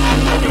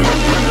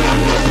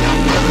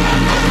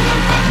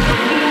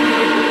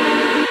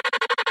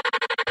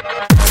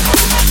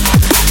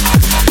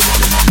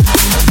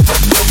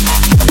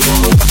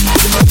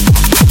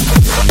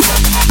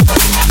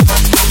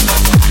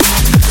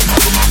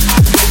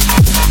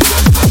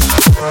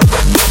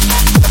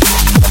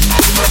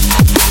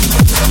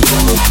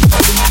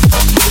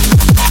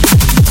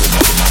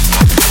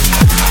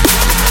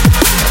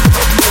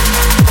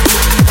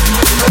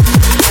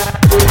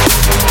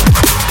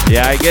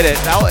 Yeah, I get it.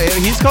 Now,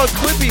 he's called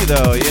Clippy,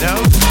 though, you know?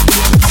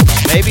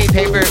 Maybe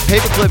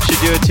Paperclip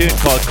should do a tune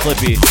called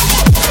Clippy.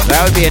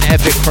 That would be an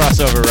epic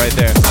crossover right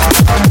there.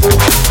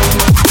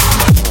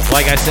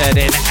 Like I said,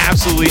 an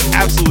absolutely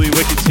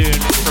wicked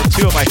tune from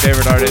two of my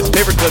favorite artists,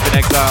 Paperclip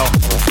in Exile.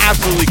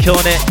 Absolutely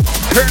killing it.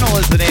 Colonel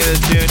is the name of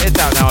the tune. It's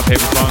out now on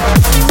Paperfunk.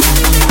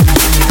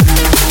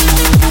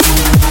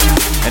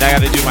 And I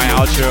got to do my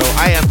outro.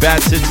 I am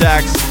Bad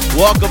Syntax.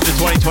 Welcome to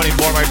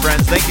 2024, my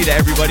friends. Thank you to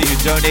everybody who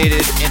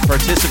donated and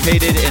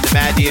participated in the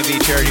Mad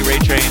DMV Charity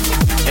Raid Train.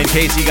 In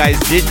case you guys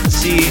didn't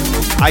see,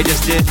 I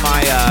just did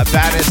my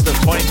baddest of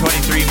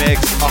 2023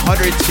 mix,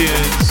 100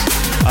 tunes,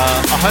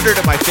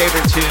 100 of my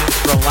favorite tunes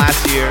from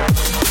last year.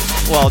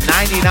 Well,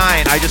 99,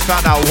 I just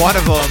found out one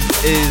of them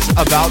is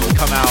about to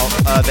come out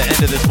the end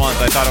of this month.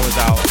 I thought it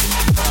was out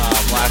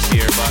last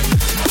year, but,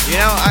 you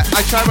know,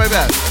 I tried my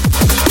best.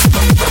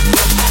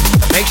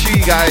 Make sure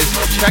you guys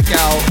check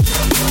out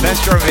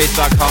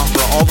bestdrumandbass.com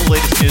for all the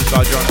latest news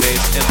about drum and bass.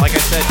 And like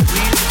I said,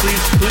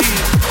 please,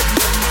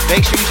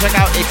 make sure you check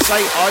out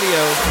Excite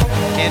Audio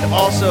and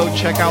also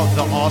check out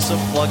the awesome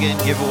plugin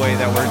giveaway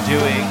that we're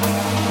doing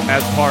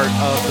as part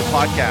of the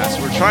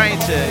podcast. We're trying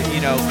to, you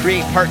know,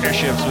 create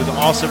partnerships with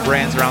awesome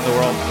brands around the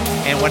world.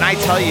 And when I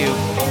tell you,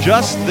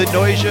 just the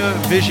Noisia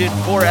Vision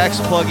 4X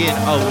plugin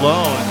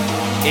alone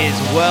is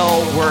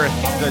well worth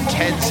the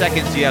 10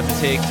 seconds you have to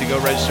take to go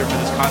register for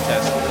this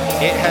contest.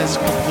 It has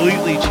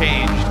completely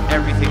changed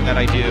everything that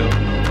I do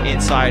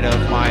inside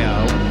of my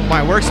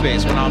my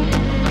workspace when I'm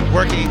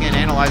working and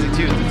analyzing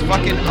tunes. It's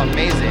fucking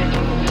amazing.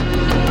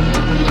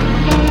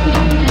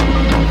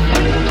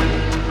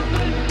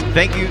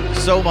 Thank you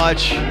so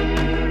much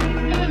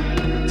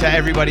to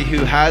everybody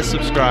who has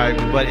subscribed,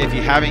 but if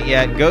you haven't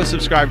yet, go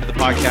subscribe to the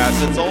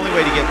podcast. It's the only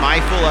way to get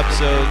my full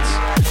episodes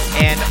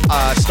and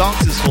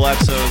Stonks' full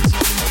episodes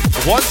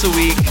once a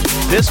week.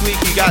 This week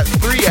you got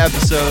 3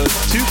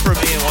 episodes, 2 from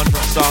me and 1 from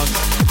Stonks.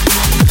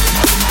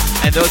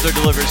 And those are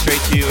delivered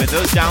straight to you. And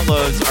those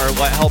downloads are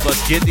what help us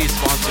get these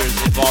sponsors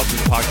involved in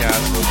the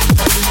podcast.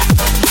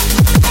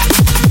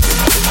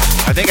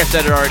 I think I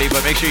said it already,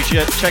 but make sure you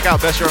check out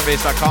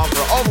bestdrumandbass.com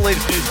for all the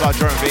latest news about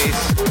drum and bass.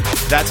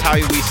 That's how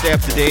we stay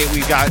up to date.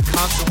 We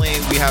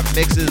have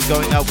mixes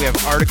going up. We have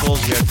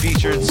articles. We have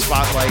featured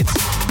spotlights.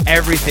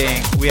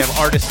 Everything. We have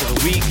artists of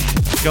the week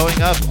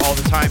going up all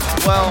the time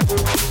as well.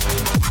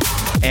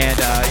 And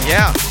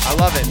yeah, I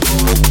love it.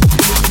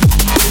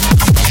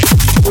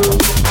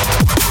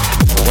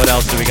 What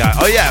else do we got?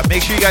 Oh yeah,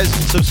 make sure you guys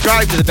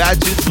subscribe to the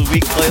Bad Tunes of the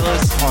Week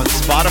playlist on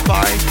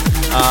Spotify.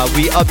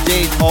 We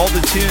update all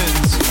the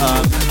tunes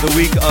the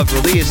week of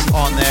release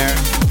on there.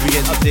 We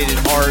get updated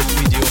art.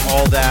 We do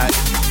all that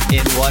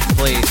in one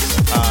place.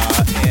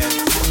 And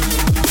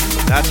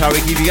that's how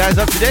we keep you guys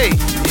up to date,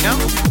 you know?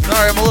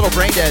 Sorry, I'm a little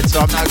brain dead, so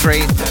I'm not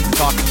great at the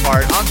talking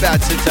part. I'm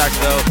Bad Syntax,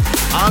 though.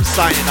 I'm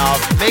signing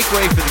off. Make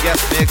way for the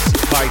guest mix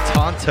by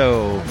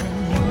Tonto.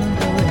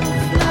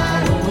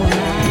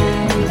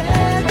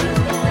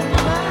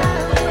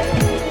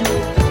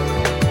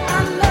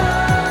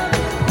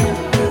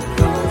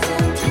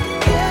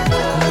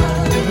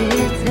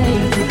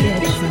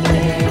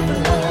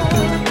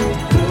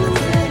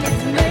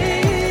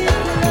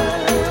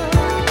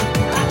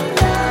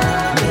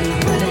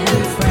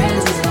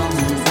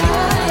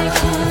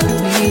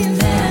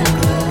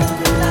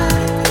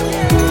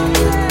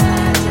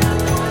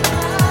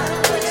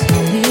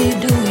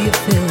 Do you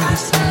feel the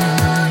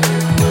same?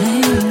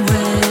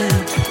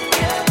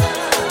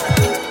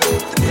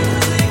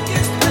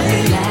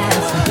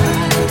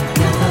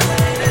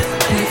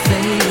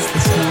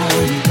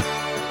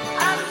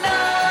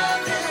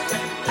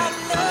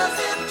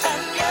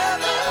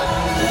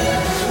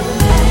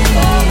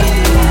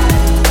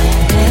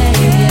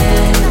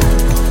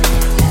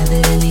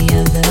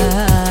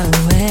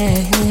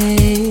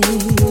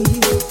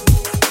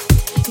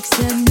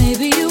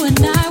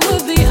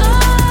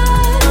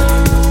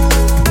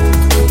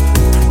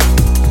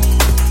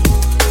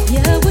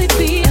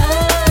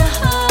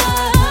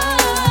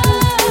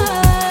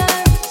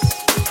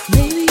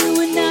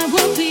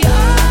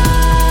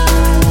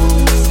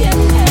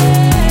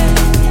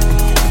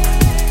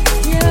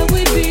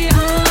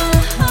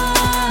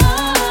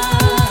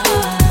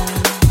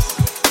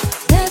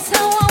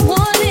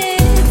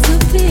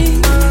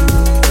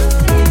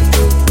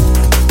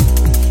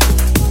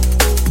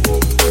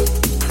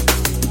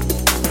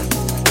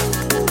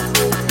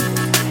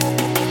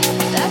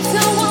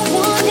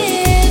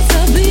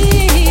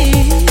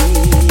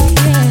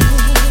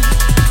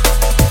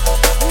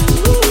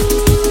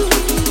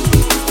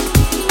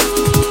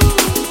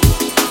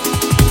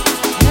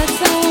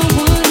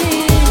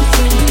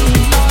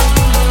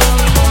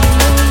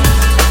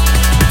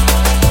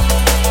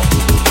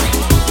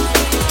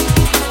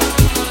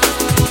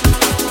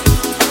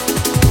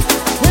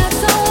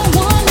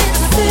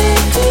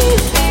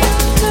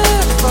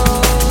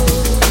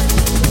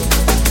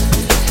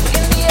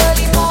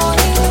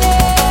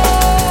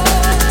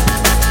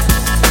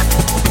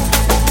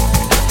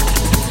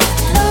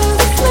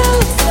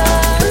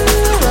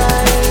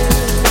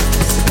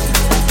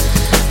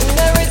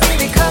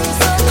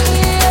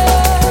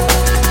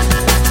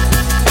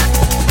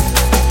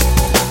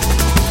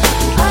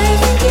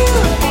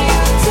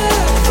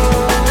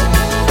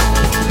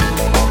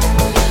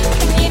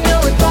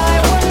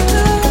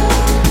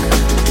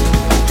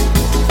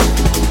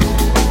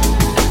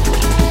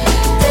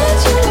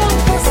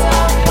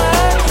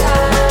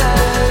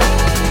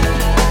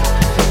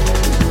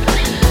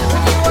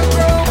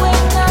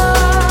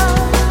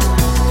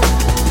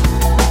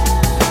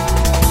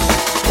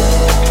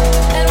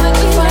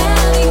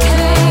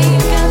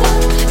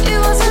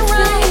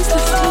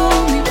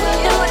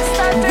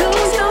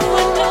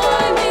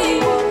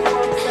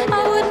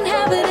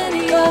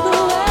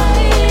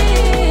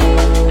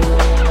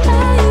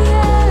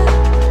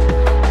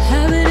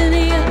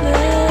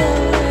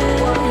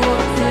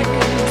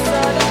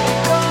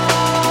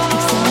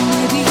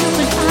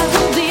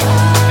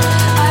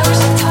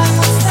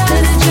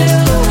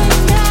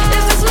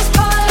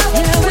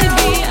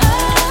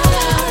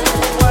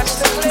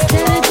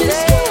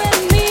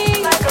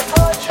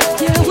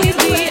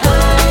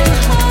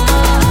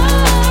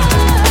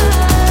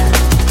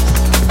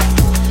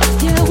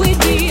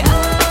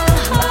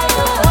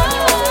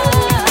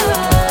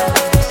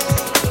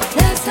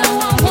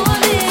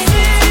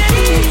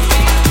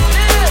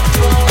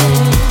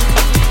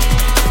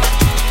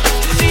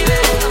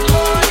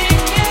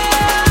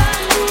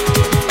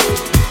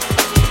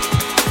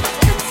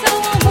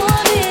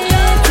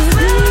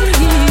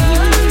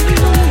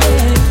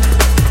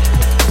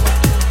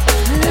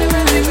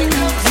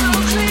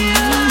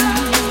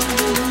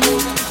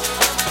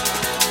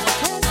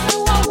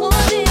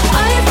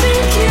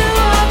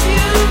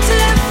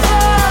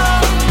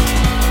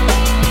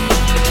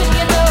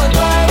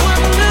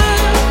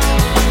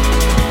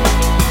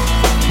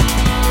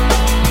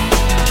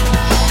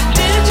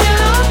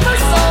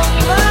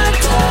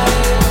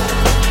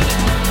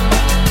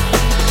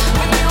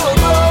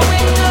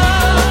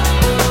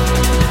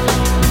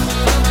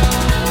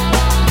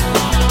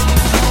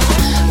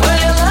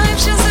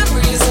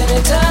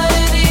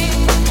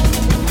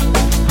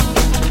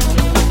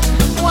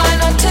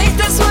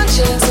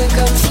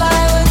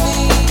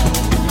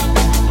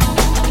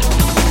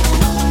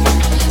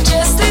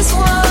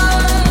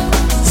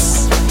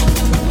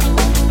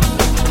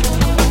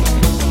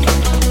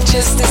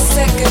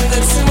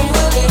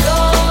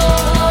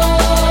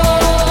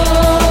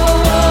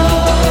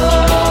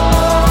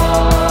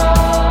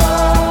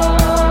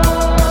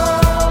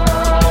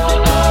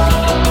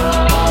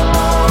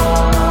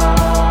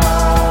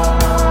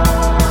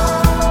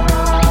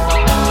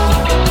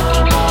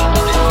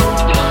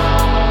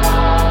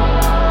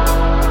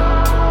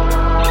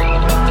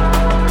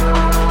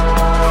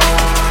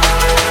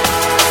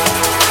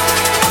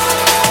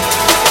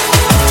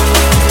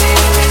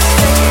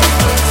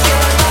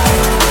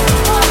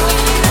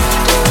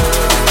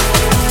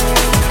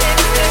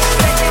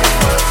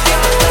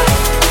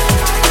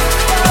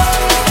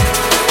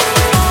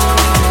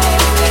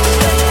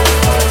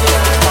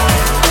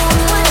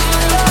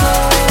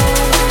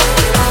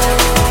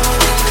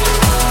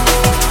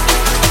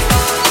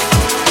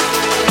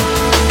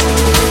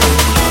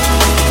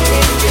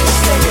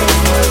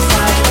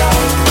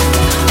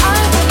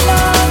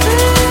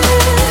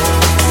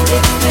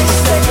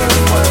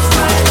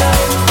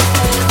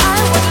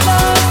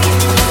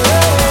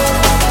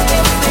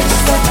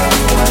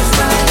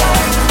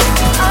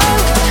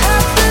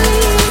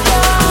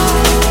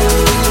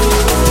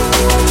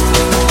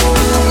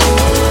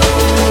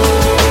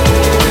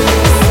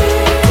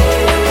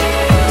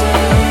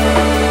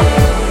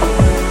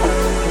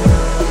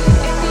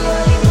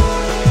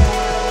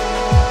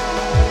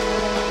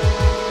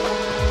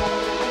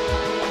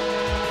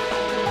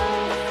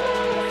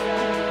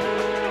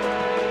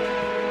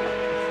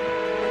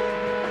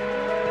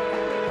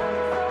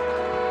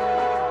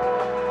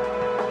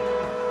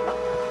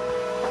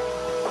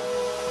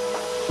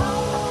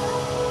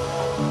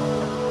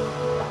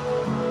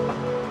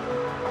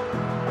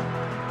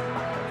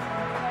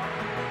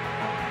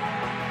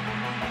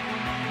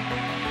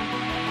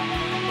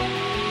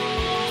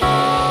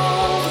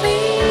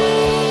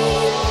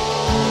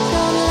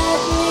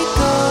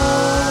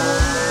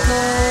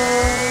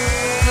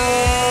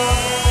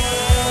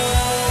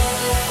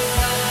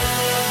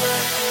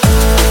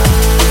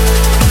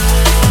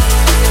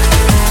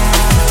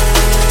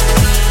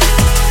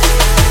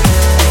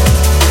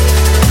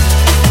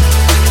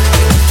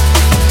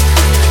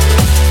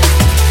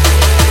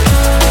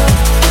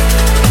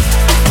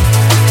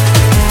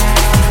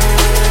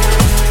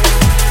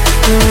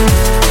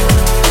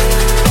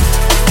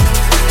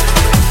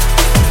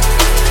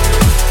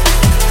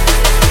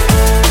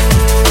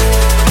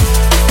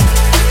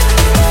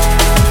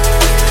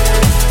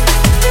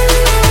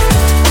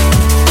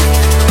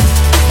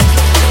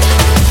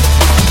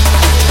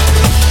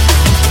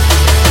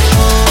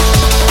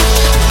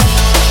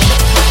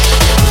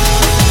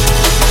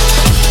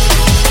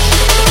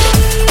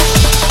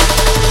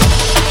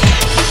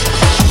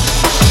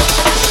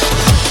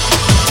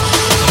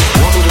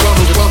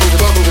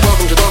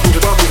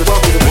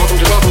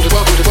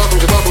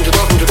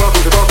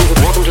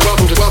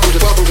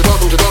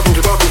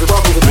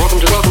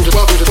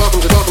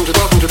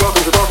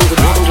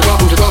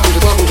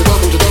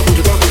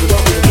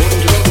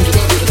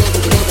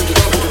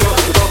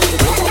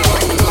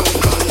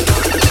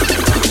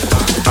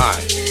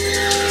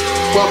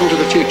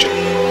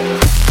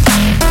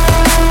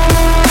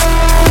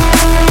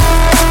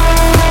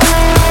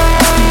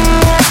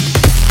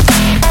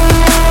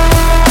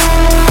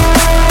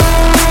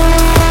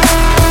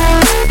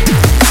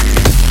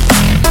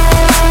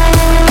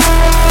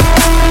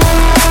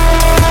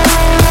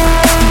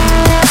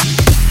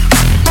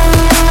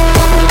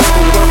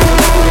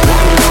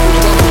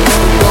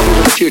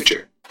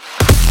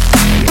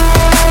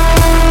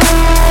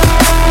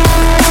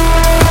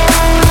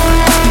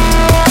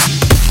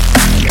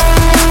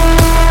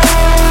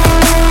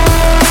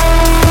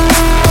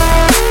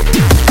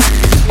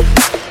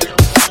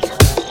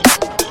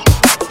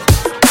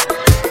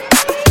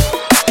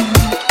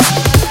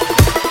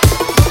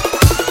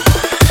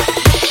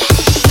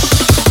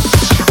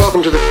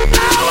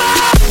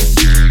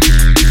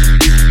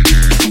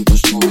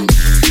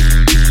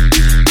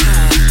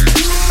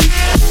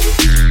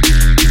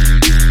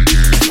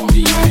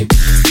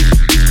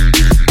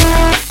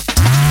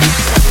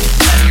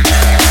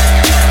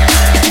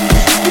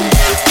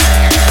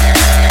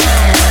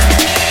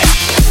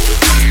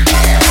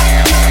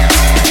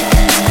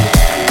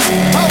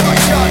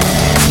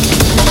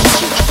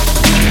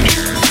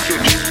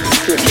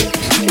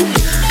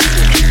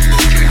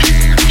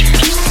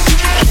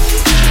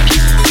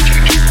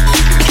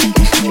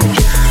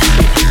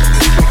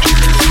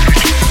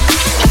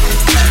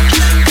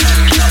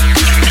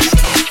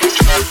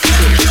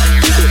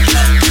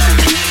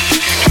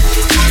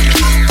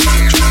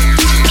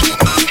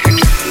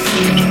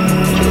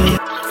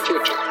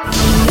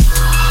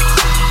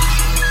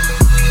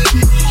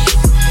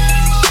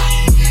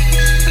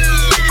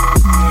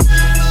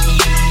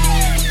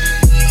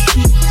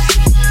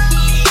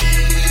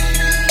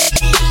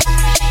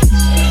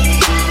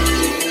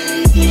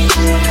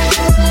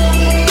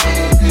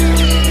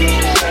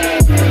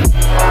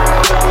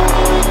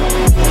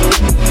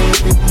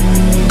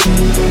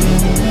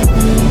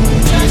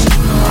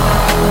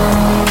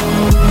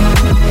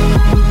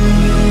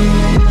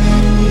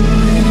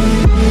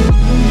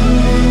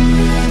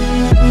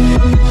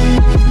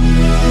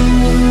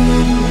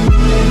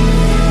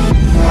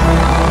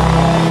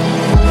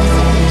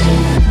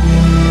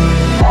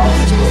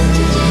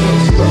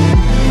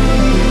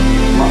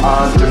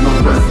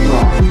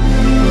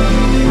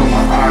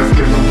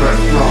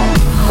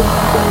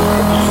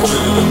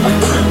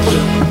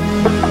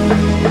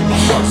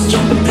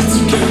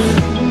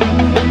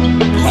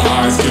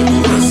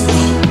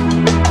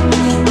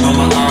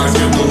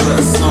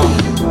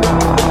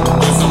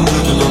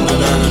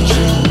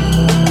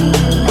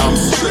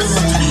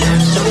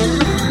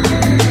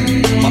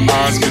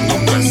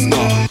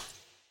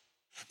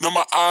 of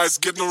my eyes,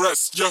 get no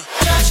rest, yeah.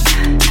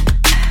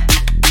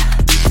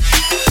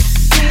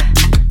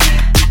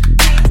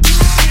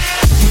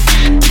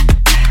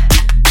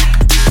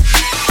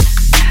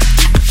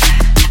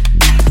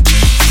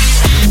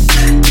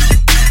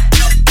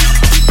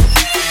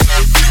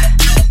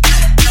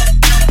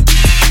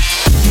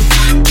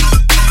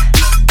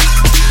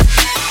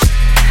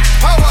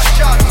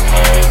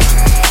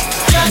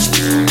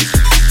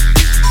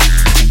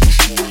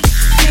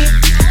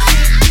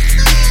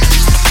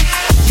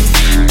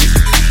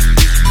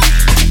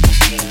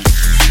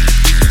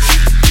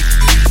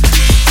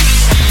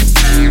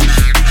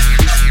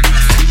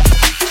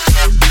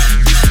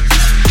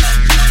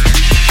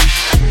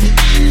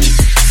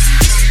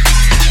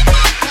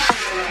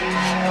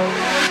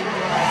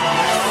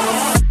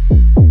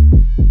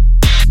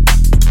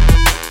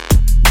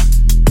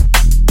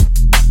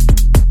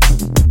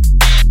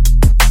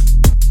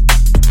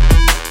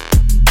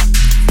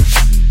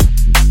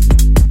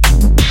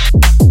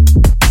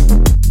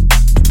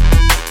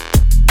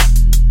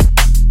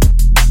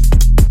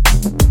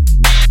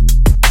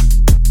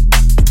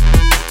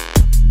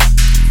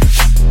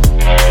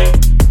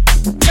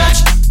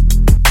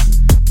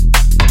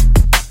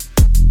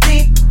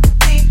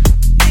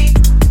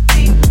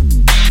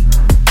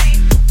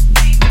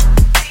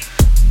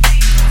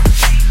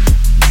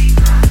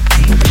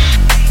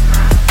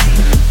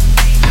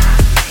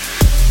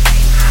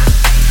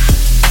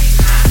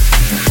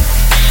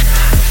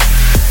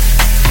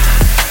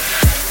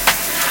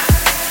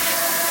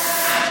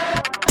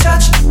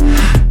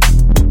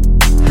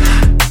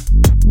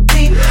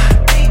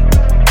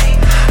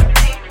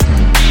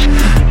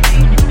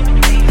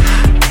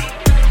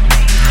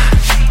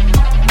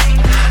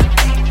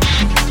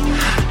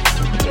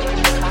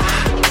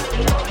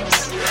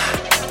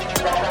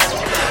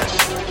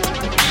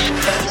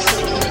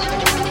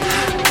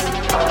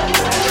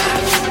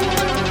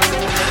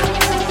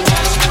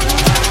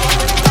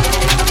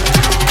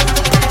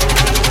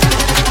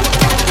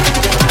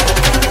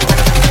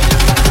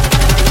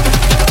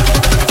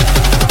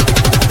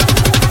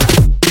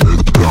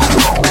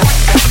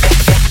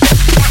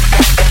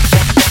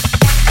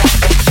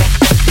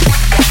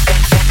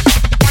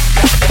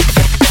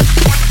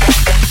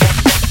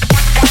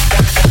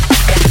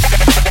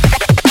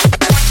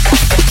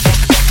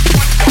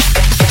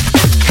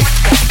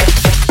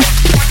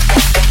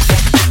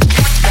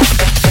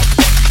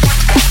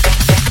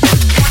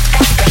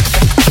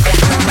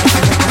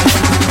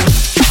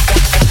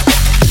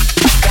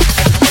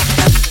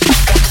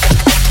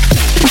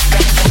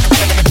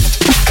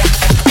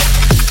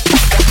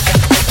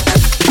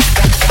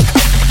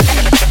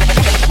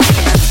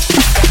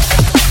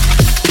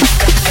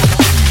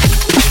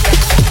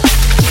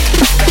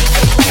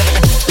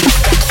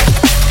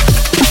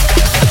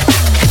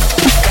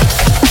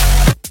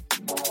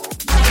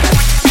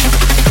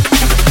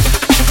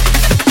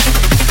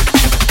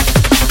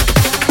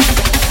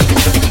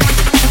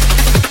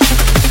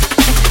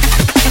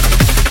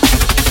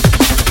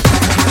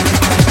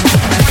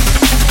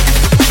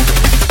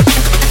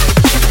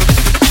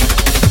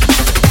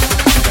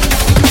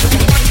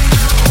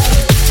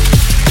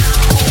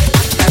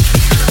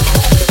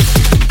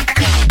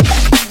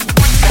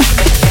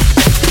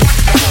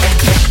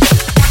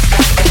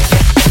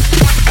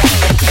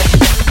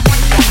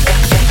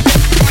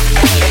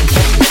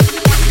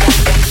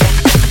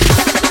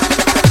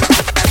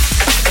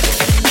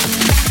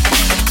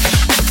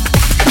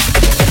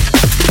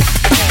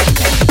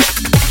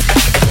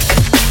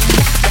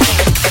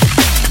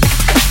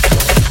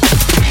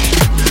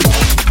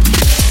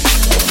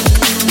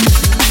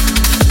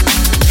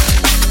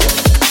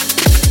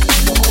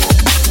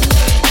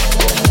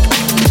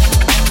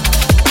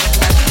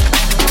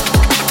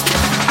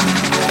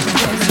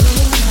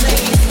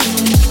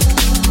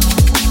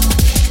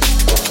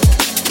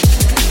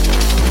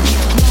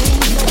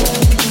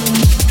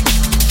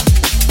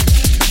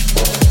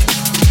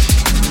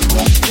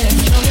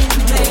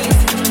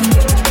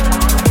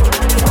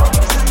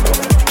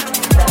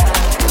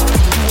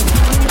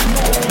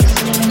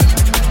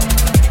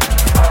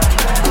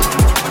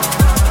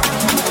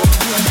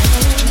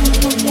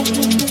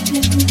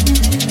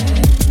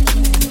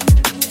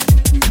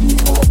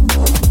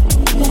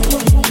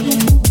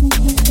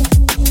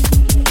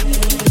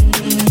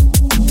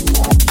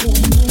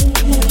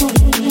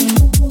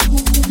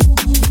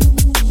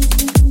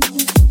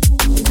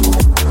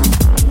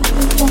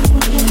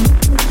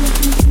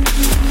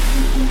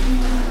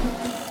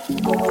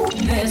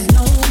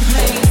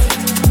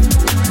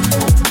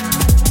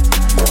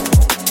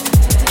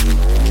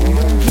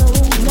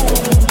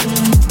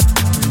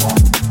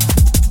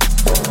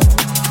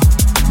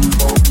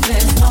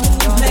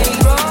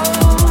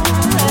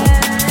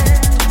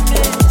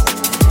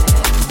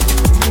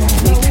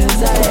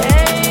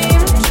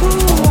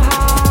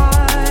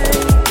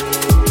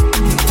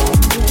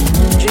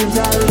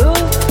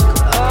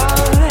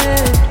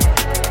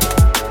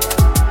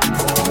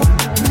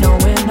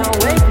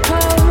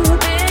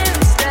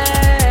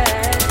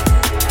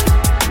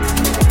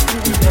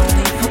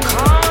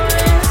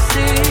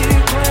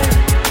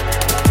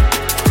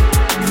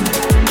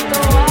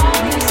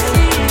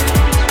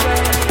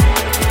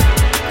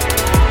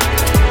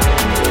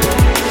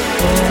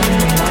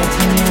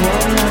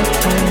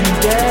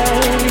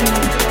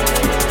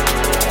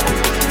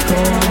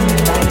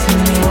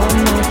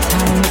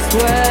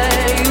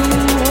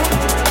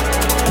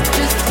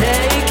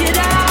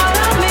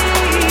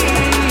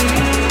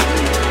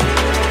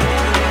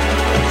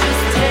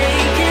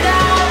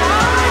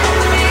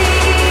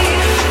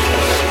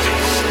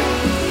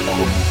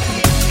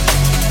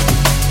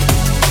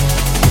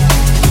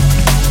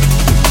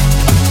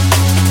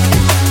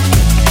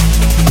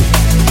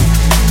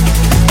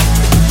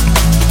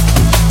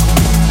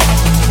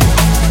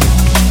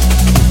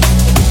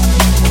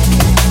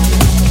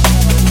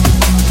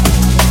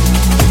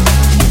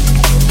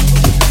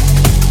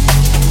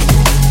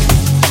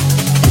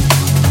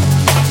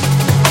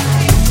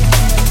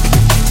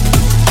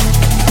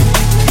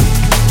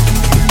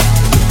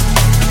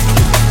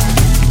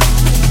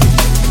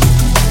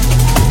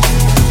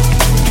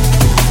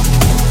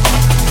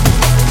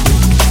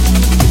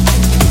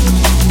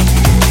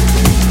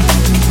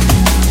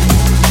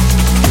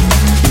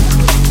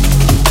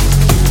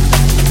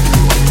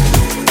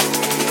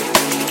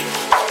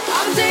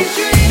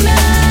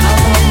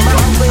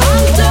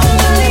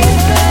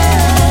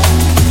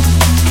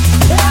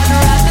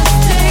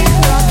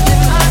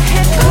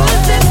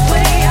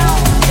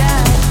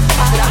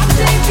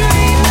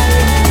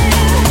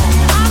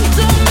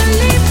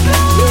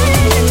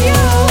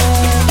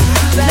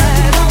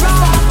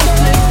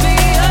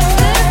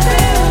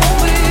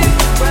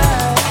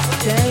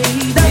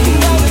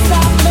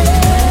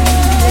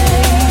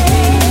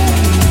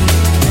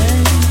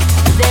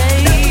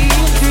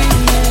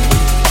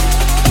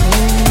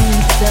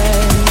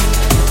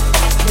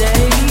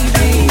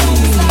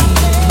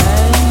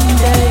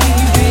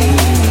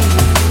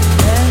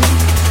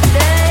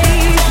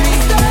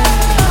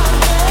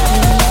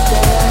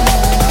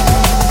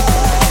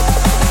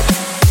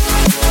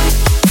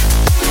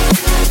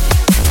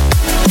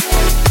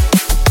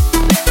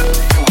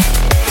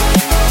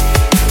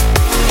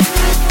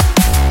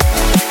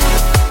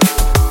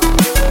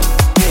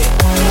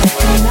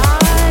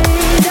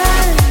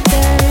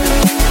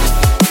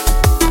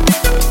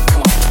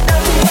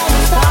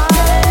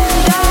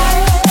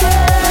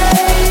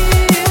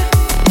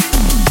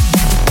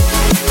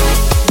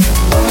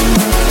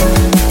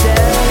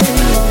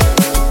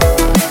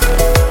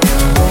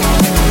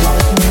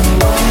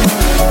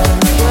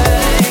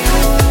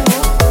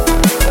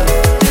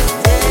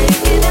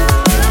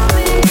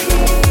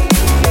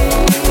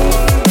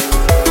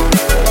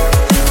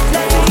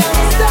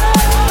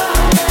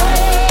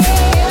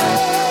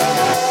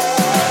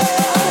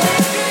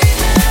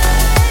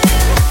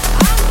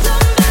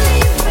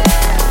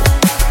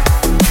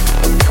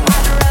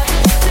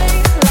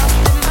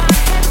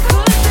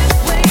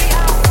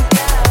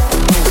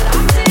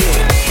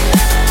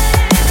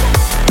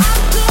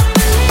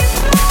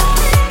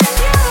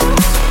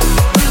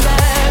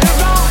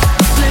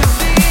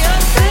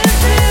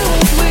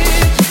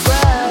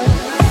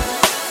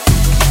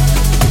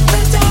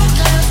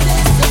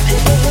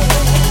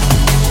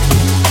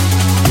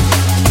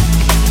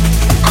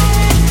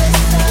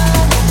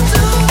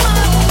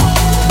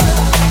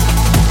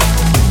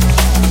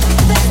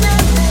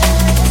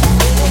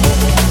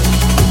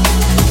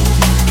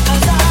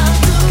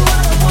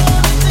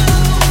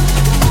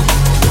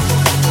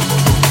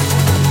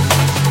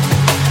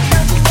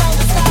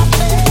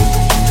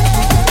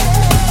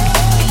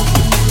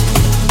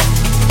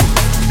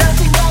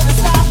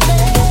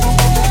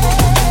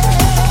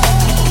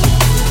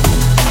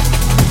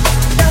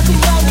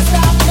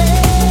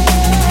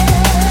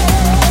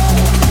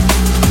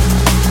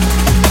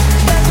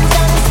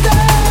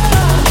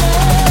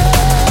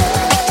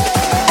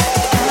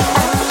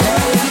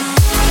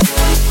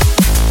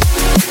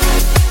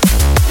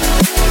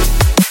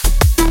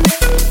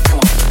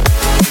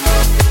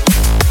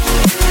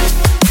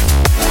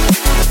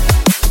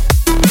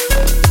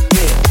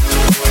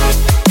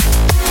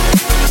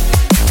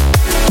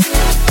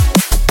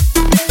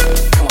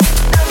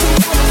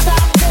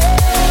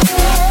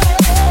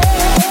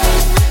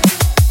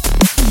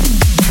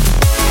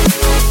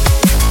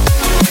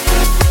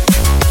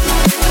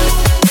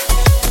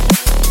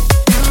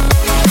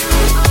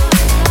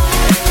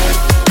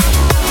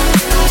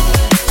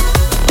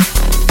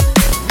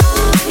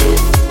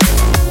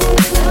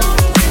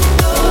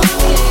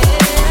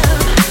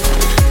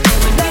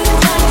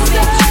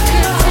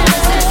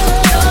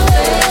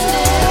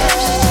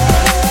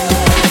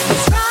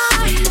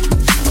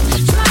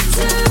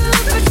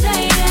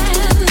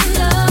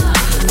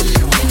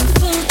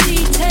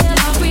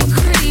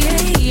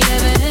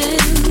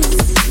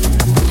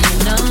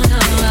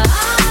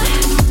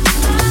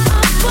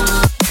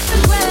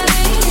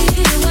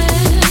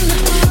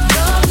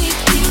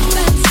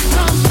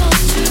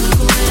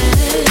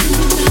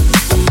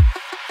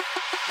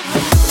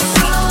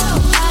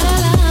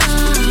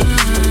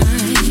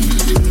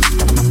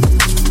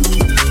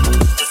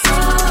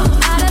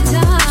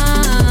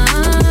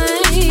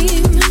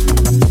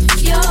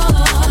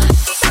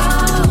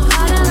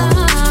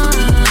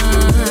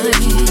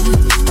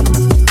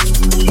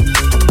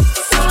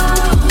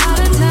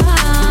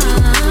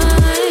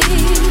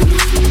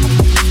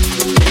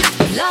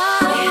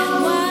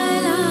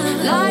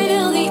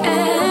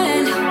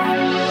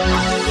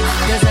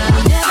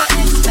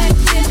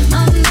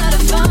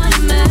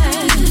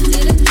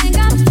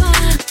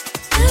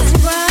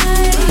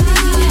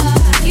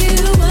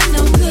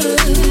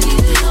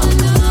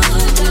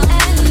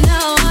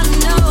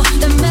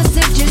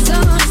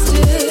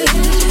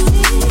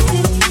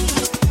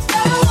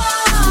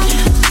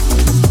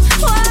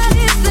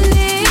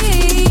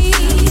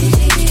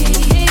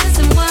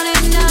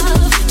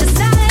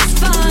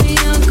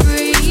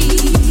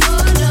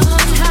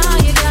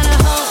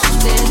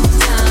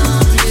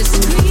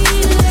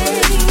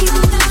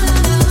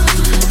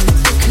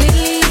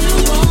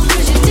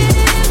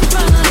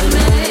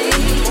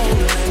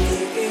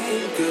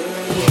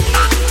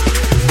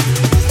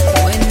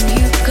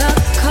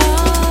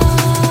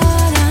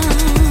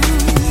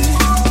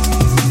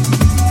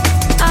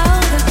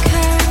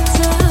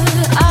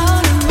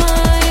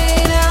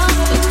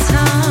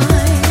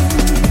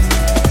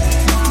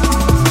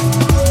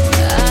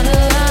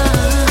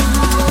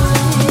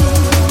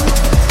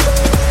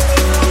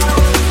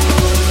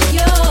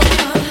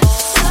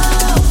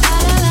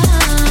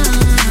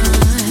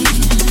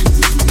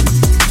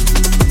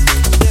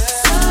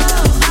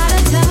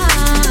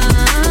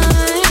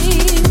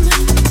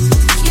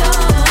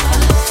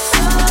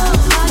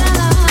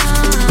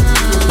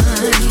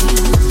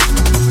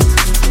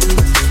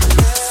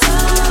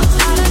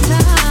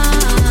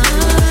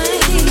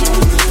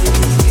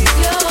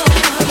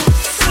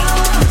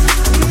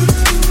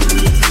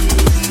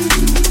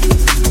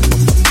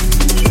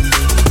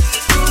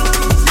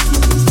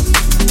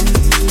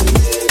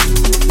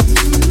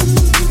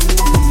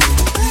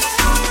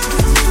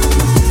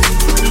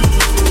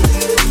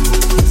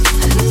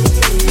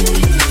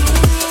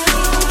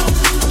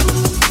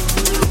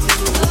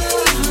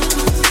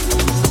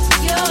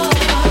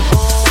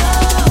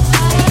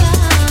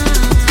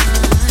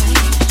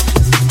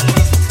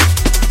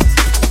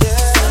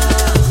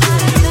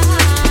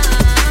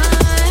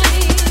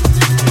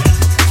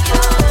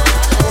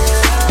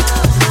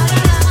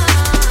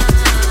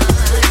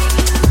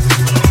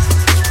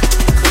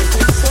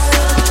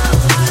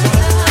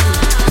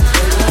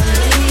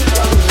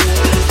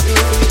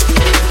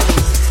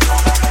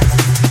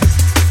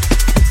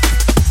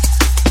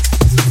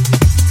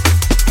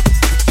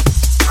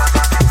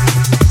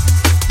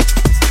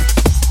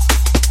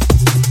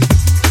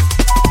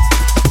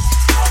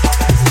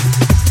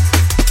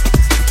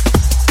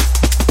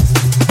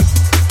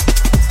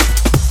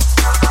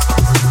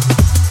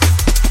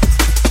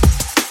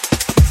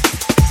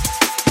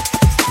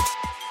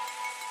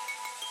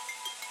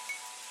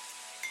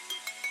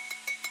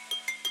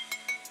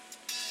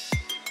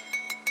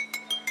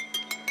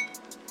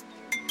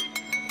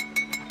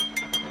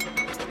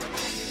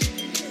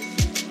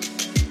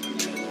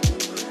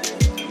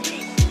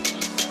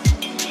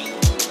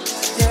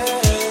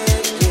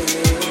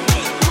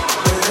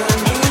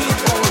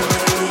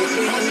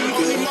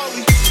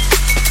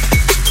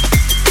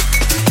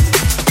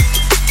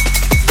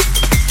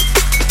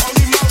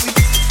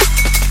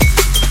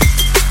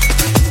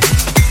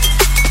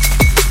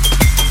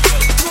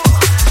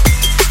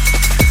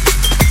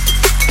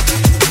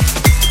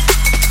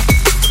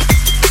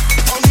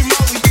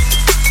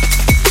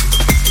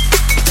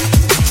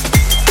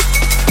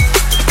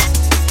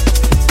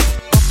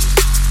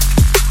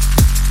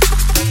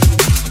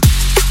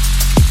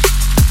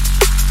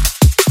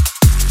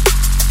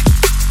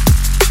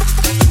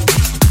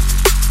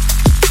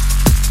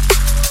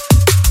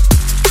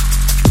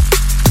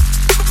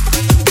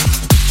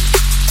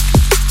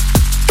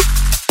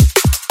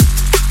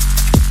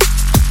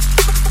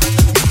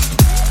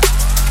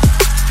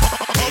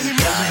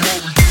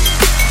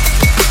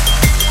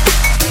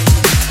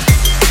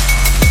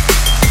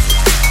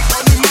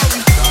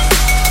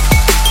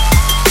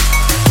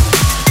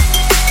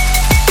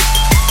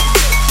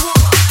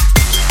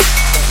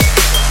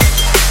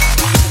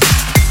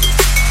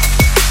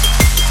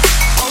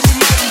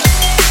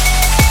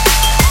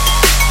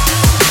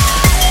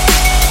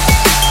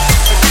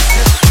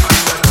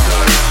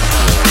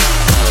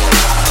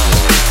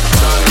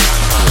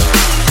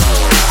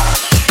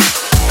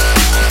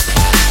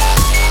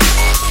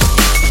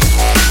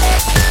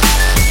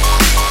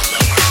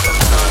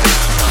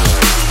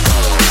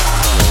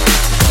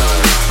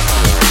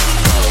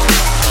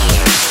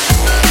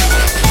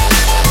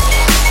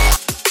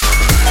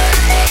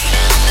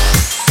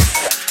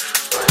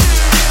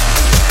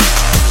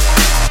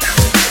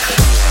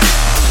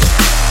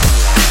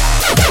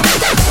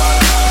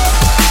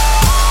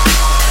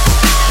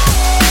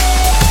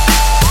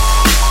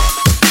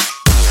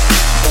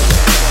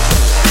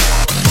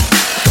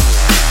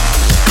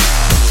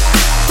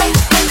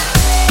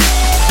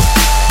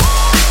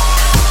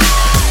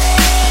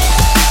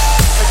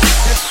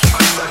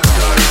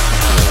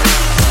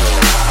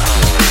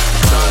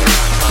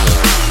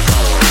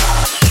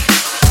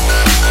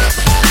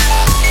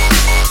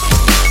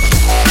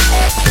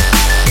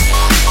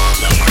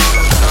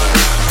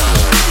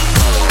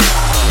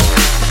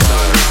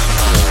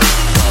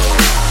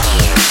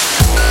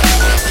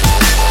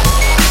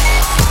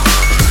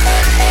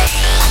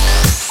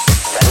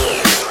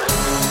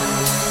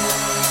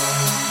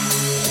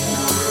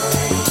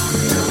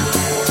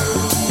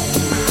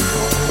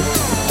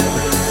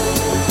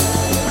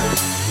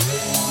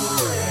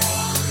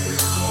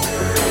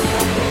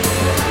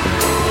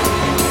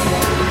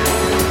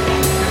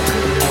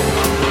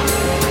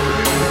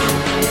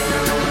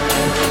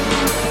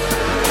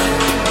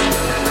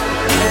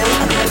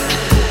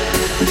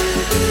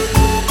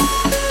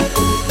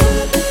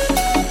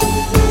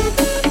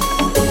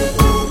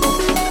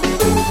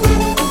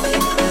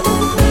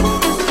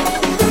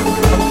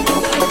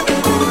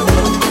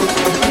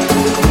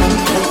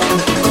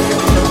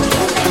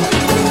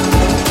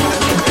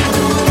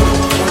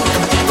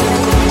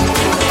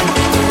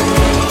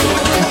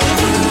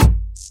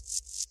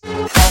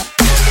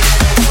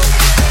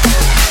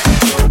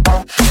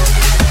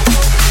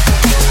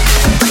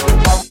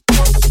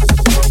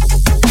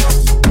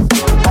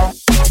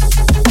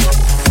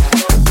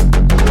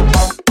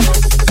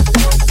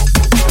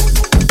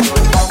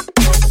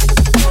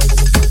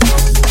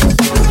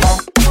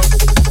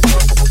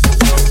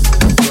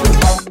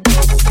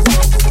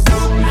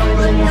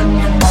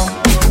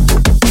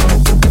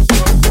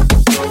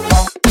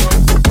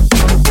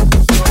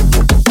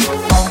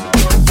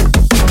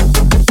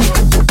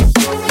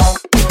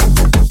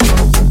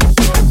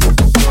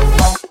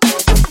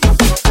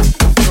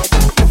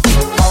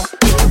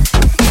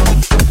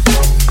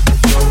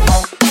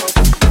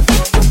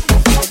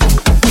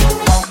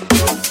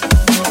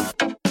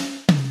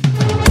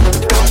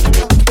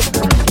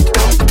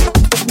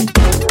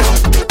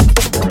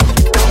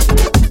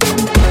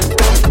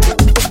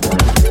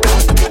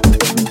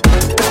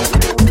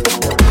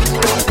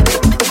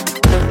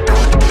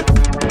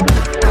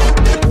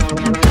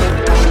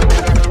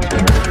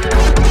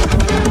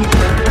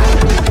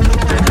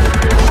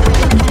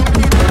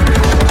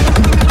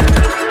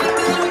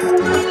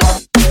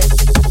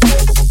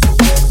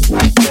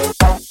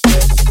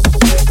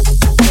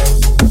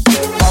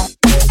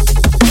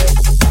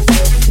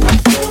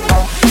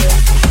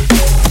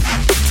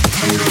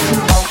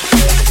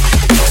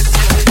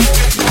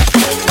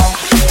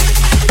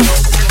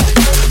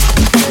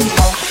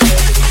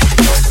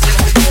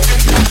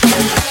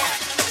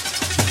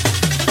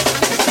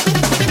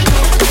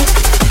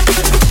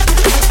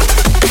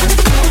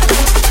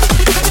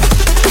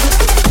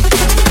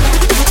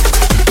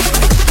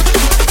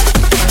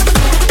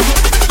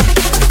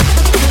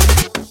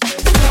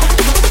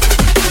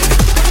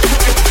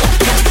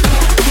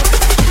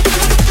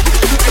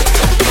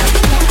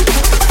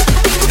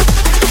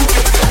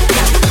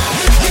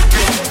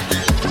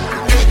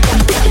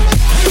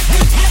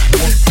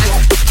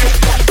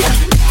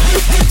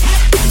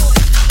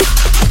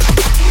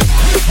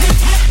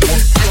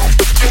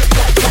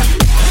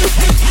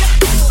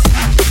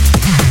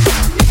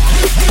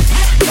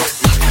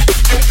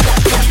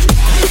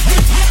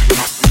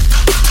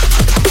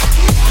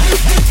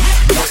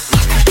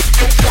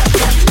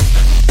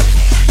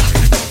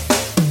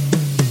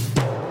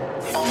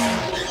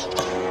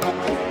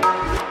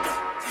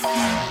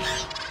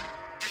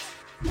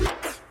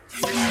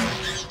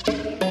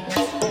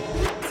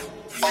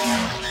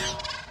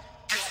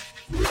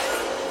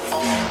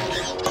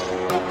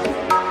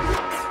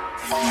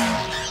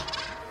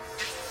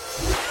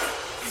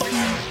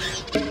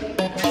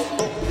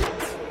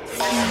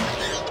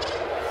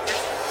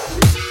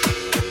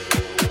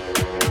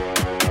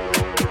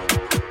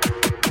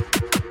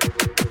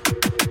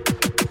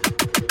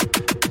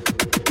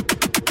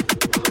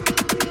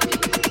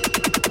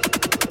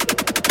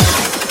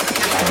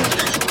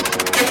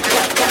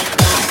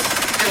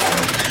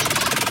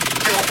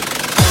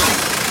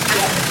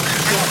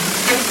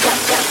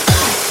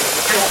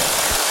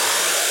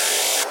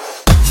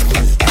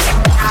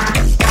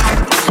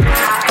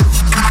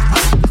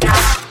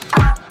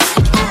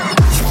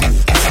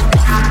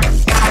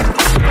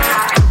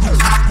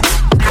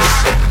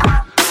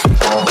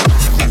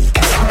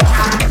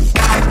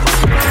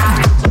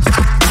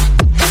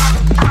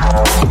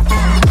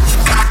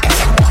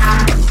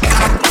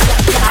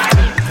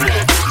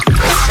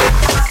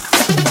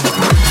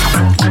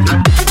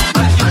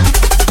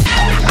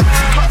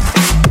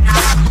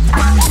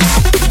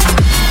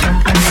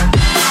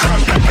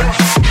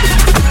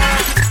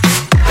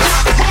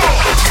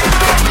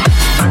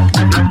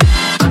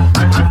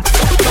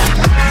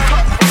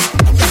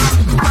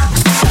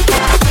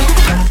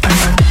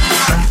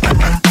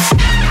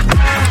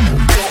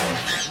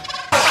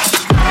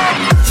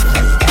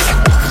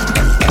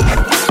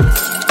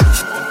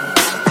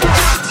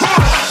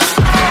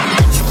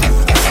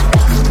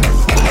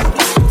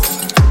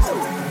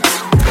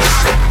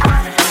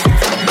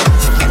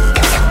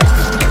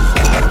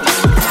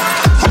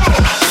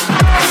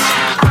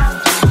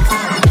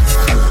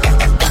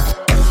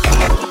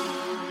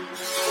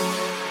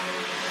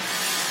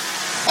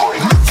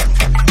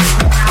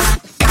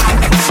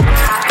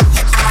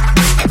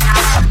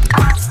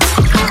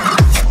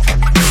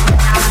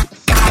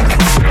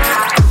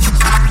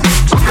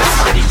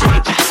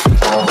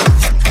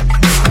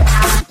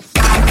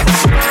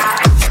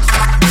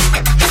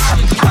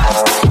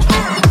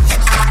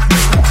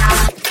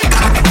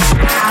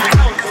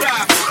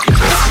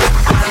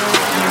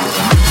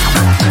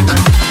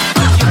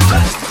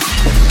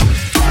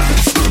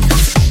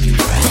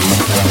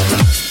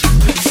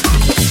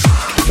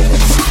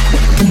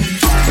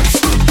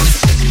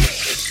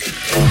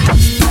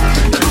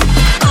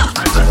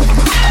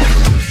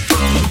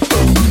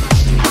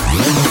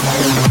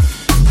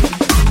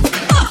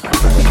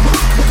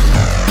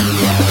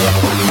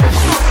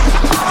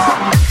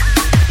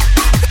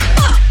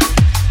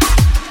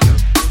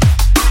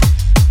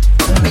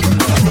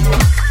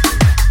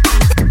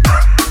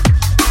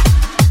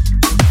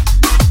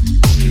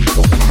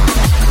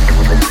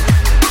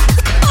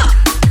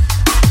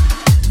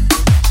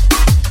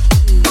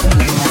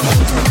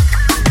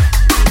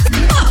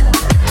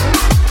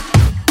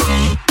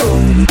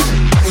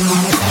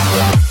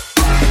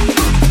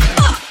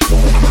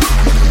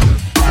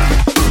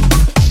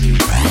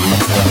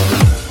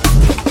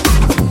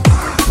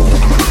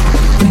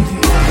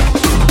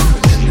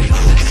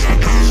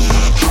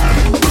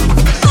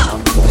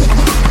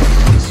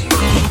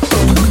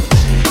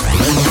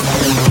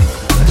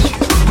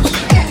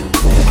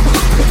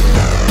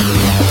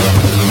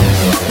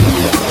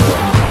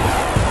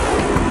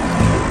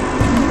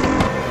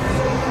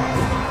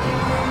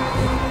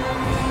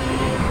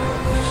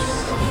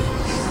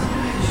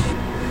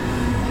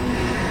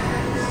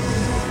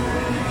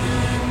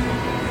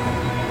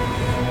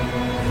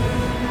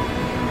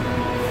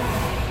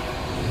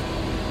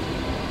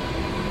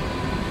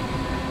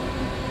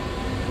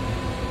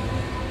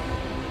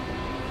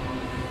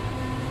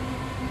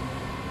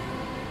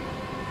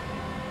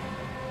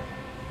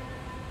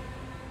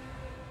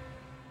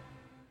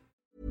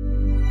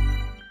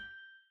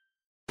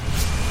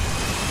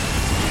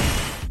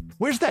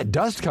 Where's that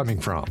dust coming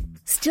from?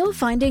 Still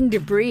finding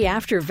debris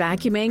after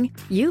vacuuming?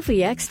 Eufy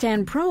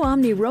X10 Pro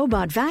Omni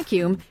Robot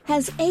Vacuum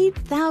has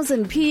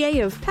 8,000 PA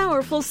of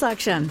powerful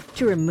suction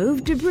to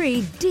remove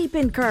debris deep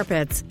in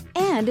carpets.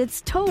 And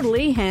it's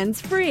totally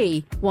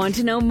hands-free. Want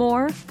to know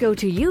more? Go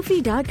to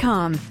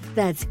eufy.com.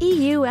 That's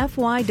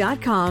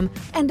EUFY.com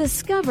and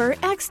discover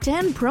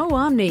X10 Pro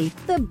Omni,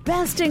 the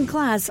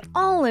best-in-class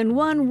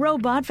all-in-one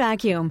robot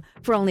vacuum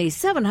for only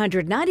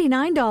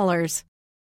 $799.